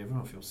good idea.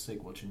 Everyone feels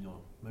sick watching your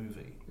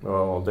movie.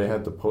 Well, they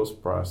had to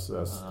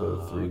post-process the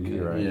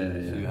 3D, right?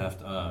 Yeah. So you have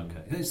to,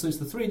 okay. So it's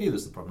the 3D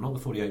that's the problem, not the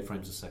 48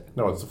 frames a second.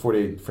 No, it's the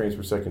 48 frames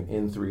per second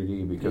in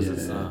 3D because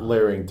it's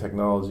layering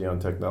technology on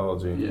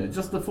technology. Yeah,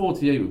 just the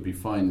 48 would be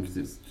fine because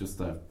it's just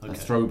a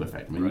strobe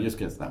effect. I mean, you just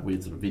get that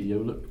weird sort of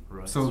video look.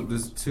 Right. So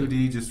does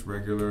 2D just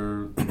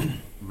regular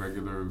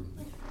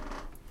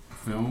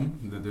film?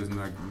 That there's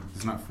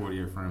not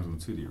 48 frames on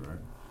 2D, right?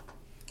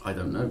 I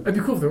don't know. It'd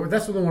be cool if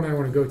that's the one I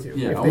want to go to.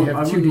 Yeah, I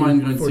wouldn't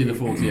mind going to see the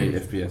 48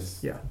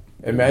 FPS. Yeah.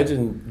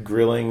 Imagine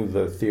grilling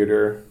the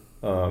theater.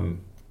 Or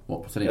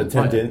setting on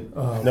attendant.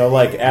 No,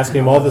 like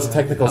asking him all this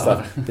technical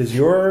stuff. Is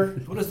your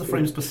what is the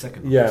frames per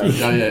second? Yeah. Is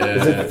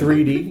it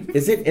 3D?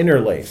 Is it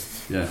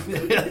interlaced? Yeah.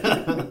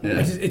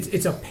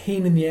 It's a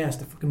pain in the ass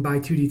to fucking buy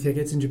 2D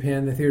tickets in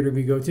Japan, the theater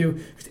we go to.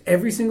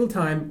 Every single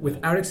time,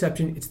 without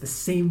exception, it's the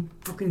same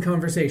fucking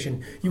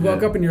conversation. You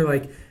walk up and you're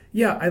like,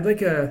 "Yeah, I'd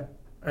like a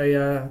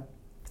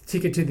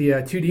ticket to the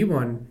 2D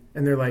one,"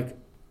 and they're like,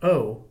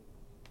 "Oh,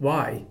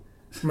 why?"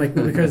 I'm like,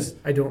 "Well, because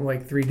I don't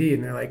like 3D,"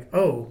 and they're like,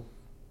 "Oh.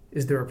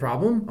 Is there a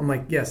problem?" I'm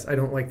like, "Yes, I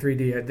don't like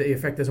 3D. The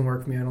effect doesn't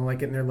work for me. I don't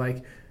like it." And they're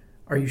like,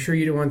 "Are you sure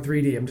you don't want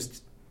 3D?"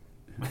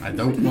 I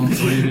don't want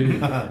 3D.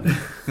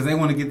 Because they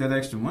want to get that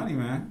extra money,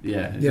 man.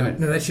 Yeah.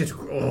 No, that shit's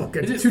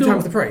good. Two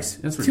times the price.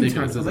 That's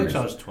ridiculous. They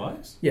charge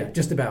twice? Yeah,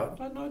 just about.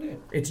 I had no idea.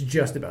 It's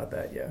just about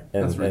that, yeah.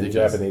 And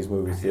Japanese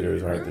movie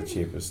theaters aren't the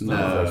cheapest in the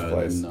first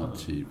place. Not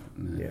cheap.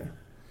 No. Yeah.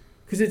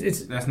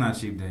 Because that's not a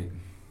cheap date.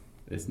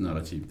 It's not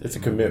a cheap date. It's a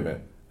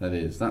commitment. That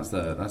is. That's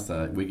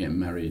the. We're getting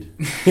married.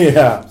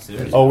 Yeah.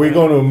 Seriously? Oh, we're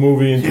going to a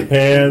movie in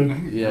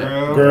Japan.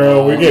 Yeah.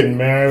 Girl, we're getting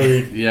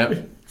married.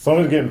 Yep.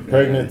 Someone's getting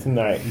pregnant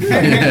tonight.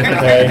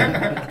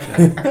 Okay.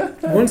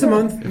 Once a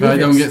month. If I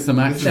don't get some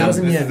action,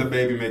 1,000 yen. This is a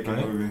baby making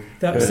movie.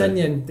 That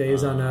Senyen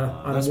days on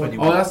that's one.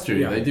 Oh, that's true.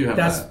 Yeah. They do have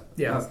that.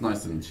 Yeah. That's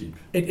nice and cheap.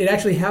 It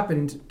actually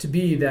happened to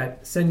be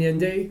that Senyen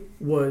Day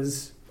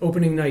was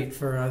opening night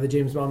for the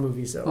James Bond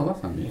movie. So Oh, that's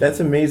handy. That's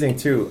amazing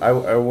too.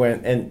 I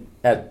went, and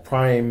at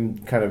prime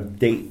kind of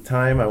date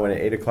time, I went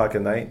at 8 o'clock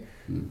at night.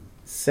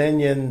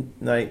 Senyen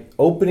night,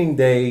 opening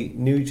day,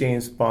 new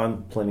James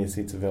Bond, plenty of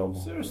seats available.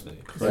 Seriously?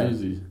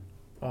 Crazy.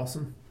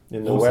 awesome.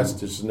 In the West,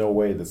 there's no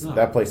way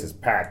that place is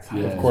packed.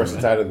 Yeah, of course,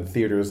 it's out of the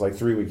theaters like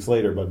 3 weeks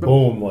later, but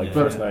boom,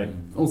 first night.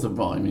 Also,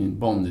 I mean,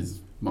 Bond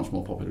is much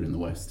more popular in the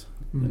West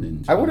than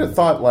in Japan. I would have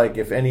thought like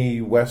if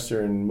any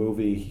Western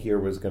movie here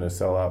was going to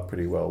sell out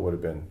pretty well, it would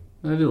have been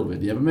a little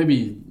bit, yeah, but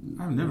maybe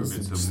I've never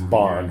been to a movie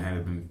Bond. and had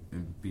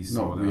it be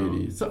sold not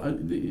really. So,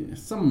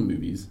 some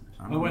movies.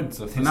 I went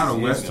to not a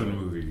Western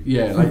movie.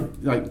 Yeah,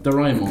 like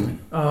Doraemon.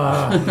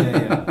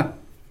 yeah.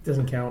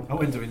 Doesn't count. I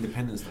went to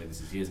Independence Day. This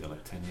is years ago,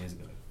 like 10 years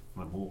ago,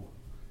 no more,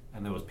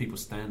 and there was people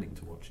standing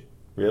to watch it.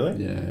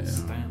 Really? Yeah.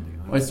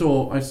 Standing. I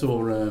saw.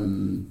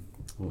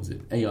 What was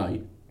it?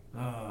 AI.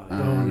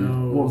 Oh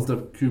no! What was the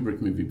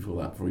Kubrick movie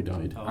before that? Before he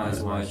died?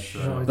 Eyes Wide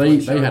Shut. They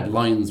had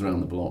lines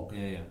around the block.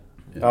 Yeah.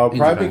 Oh,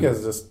 probably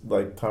because just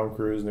like Tom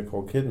Cruise,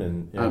 Nicole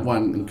Kidman,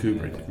 one and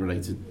Kubrick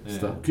related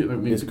stuff. I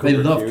mean, Is they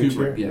Kubrick love huge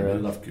Kubrick. here? Yeah, Yeah. they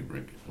love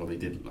Kubrick. Well, they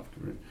did love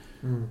Kubrick.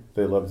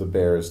 They love the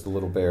bears, the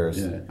little bears.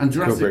 Yeah, and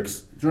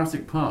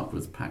Jurassic Park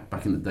was packed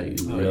back in the day,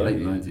 in the late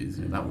 90s.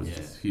 Yeah, that was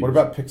just huge. What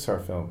about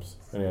Pixar films?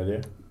 Any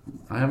idea?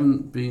 I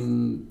haven't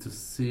been to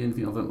see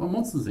anything other than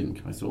Monsters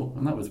Inc. I saw,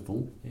 and that was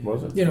full.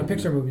 Was it?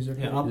 Pixar movies are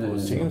cool. Yeah,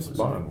 upwards. James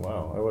Bond.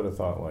 Wow, I would have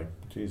thought like,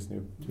 geez,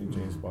 new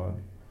James Bond.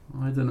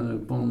 I don't know.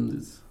 Bond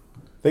is.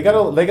 They got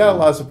a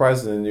lot of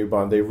surprises in the new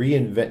Bond. They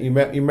reinvent. You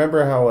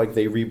remember how like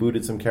they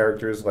rebooted some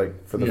characters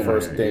like for the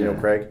first Daniel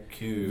Craig.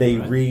 They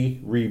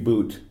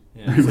reboot.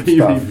 Yeah. Some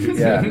stuff.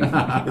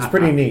 Yeah, it's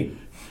pretty neat.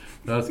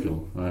 That's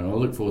cool. All right, I'll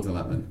look forward to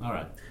that then. All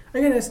right.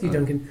 I gotta ask you,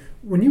 Duncan,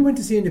 when you went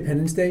to see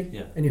Independence Day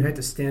and you had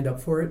to stand up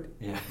for it,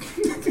 Yeah.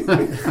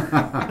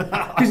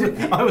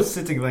 I was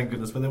sitting, thank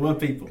goodness, but there were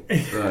people.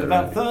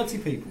 About 30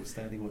 people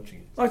standing watching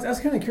it. I was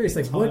kind of curious,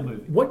 like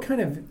what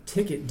kind of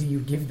ticket do you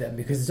give them?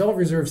 Because it's all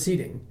reserved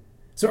seating.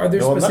 So are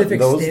there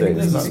specific standing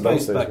There's a seats?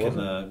 space back in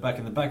the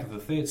back of the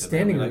theatre.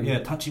 Standing room. Yeah,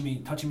 touchy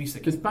me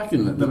section. It's back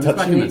in the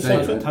touching me day.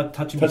 section?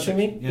 Touching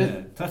me?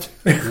 Yeah.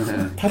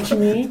 Touching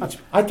me?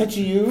 I touch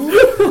you?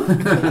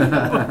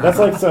 That's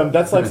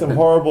like some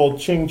horrible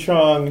ching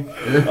chong.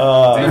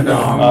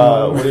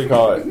 What do you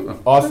call it?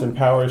 Austin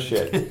Powers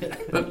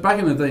shit. But back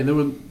in the day,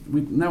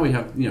 now we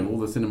have all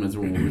the cinemas are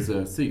all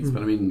reserved seats.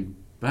 But I mean,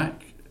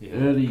 back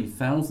early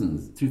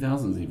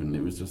 2000s even,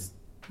 it was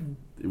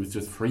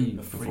just free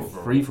for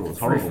all. It's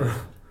horrible.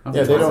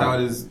 That's how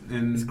it is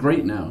in It's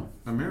great now.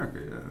 America.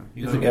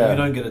 You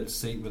don't get a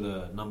seat with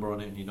a number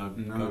on it, and you don't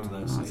go to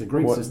that seat. It's a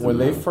great system. When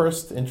they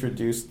first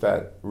introduced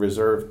that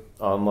reserved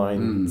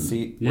online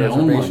seat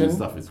online reservation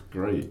stuff is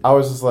great. I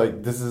was just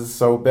like, this is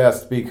so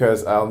best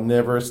because I'll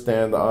never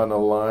stand on a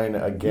line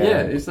again.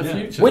 Yeah, it's the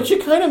future. Which you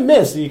kind of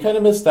miss. You kind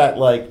of miss that,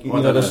 like,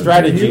 the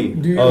strategy.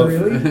 Do you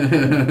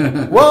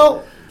really?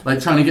 Well, like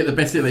trying to get the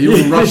best seat there. You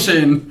all rush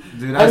in.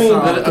 Dude, the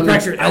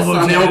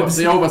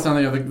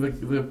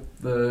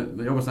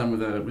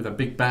Obasan with a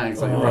big bag.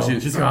 It's like rushing.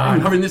 She's like,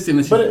 I'm having this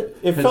in. But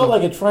it felt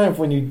like a triumph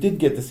when you did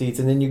get the seats,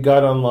 and then you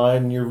got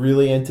online and you're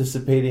really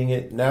anticipating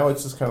it. Now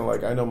it's just kind of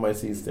like, I know my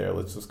seat's there.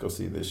 Let's just go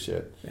see this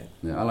shit.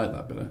 Yeah, I like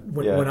that better.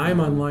 When I'm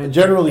online,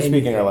 generally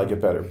speaking, I like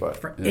it better. But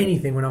for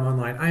anything, when I'm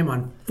online, I'm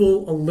on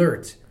full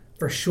alert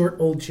for short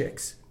old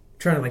chicks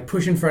trying to like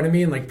push in front of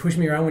me and like push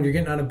me around when you're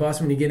getting on a bus,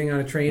 when you're getting on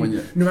a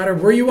train. No matter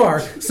where you are,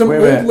 some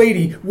old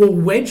lady will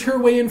wedge her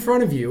way in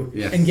front of you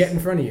and get in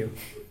front of you.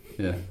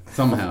 Yeah,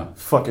 somehow.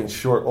 Fucking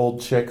short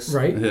old chicks.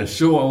 Right? Yeah,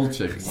 short old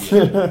chicks.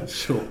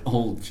 Short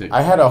old chicks.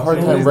 I had a hard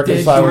time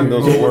reconciling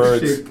those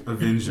words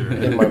Avenger.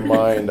 in my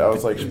mind. I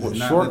was like,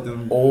 short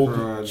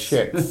old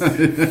chicks.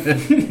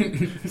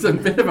 It's a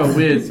bit of a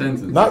weird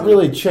sentence. Not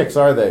really chicks,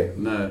 are they?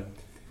 No.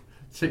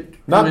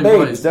 Not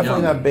babes.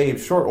 Definitely not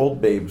babes. Short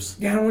old babes.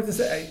 Yeah, I don't know what to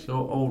say.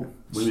 Short old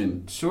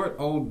women. Short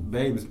old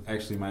babes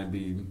actually might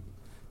be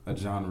a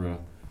genre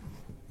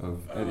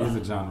of. It is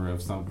a genre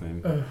of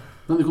something.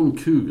 Don't they call them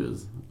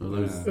cougars?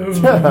 Those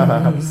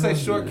you say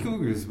short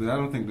cougars, but I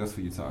don't think that's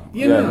what you're talking about.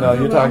 Yeah, no,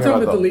 you're talking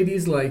about the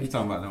ladies like. You're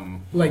talking about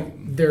them.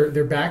 Like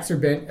their backs are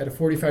bent at a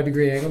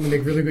 45-degree angle. They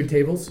make really good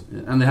tables.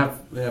 Yeah, and they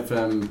have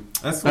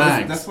that's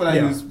bags. That's what I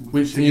use.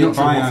 Which to you're get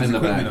not sure in the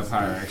equipment bags. Of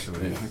hire.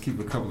 Actually, I keep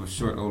a couple of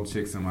short old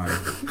chicks in my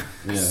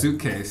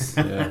suitcase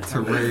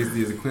to raise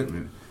these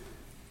equipment.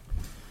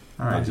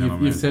 All right,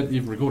 you've said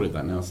you've recorded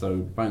that now, so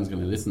Brian's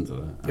going to listen to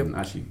that and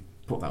actually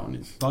put that on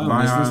his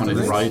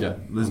rider.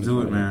 Let's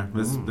do it, man.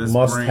 Let's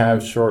must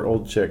have short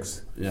old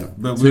chicks. Yeah,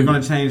 but we're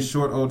going to change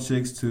short old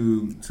chicks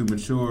to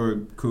mature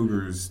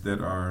cougars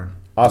that are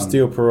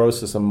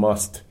osteoporosis a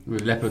must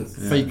with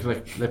fake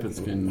leopard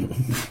skin,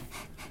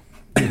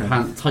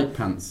 tight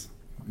pants,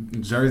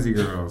 Jersey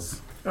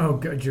girls. Oh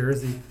God,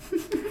 Jersey.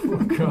 Oh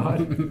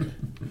God.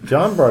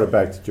 John brought it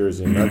back to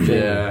Jersey, not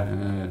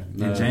Jamin. And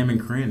Jamin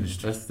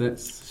cringed.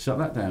 Let's shut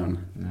that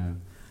down.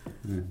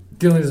 Yeah.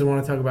 Dylan doesn't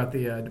want to talk about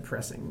the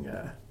depressing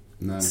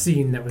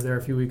scene that was there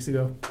a few weeks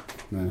ago.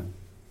 No.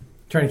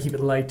 Trying to keep it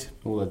light.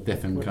 All the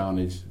death and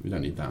carnage. We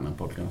don't need that in our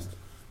podcast.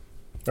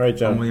 All right,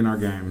 John. Only in our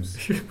games.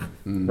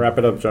 Wrap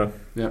it up, John.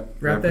 Yep.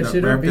 Wrap that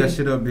shit up, B. Wrap that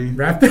shit up, B.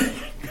 Wrap that.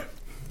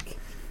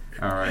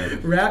 All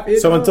right. Wrap it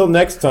So up. until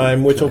next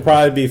time, which will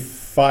probably be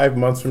 5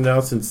 months from now,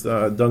 since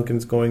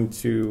Duncan's going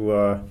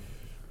to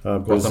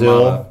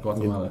Brazil.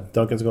 Guatemala.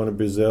 Duncan's going to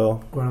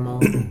Brazil.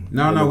 Guatemala.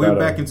 No, we're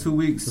back in 2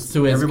 weeks.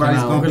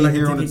 Everybody's going to be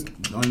here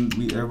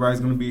everybody's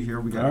going to be here.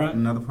 We got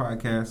another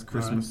podcast.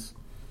 Christmas.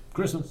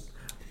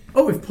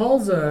 Oh, if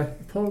Paul's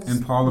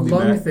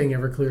lung thing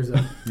ever clears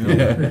up.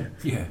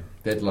 Yeah.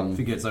 Dead lung. If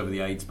he gets over the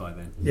AIDS by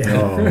then.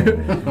 Yeah.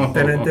 Oh.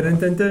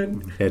 dun,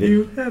 dun.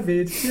 You have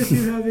AIDS. Yes,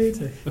 you have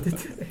AIDS.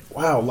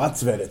 Wow,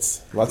 lots of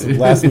edits. Lots of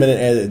last minute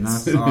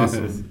edits. That's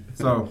awesome.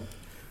 So,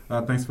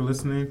 thanks for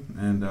listening.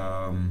 And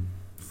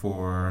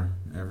for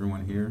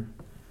everyone here,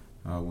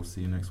 we'll see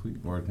you next week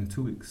or in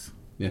 2 weeks.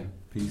 Yeah.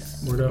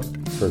 Peace. Word up.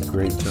 For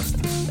great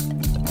justice.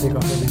 Take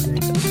off all these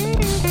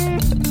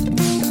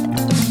eggs.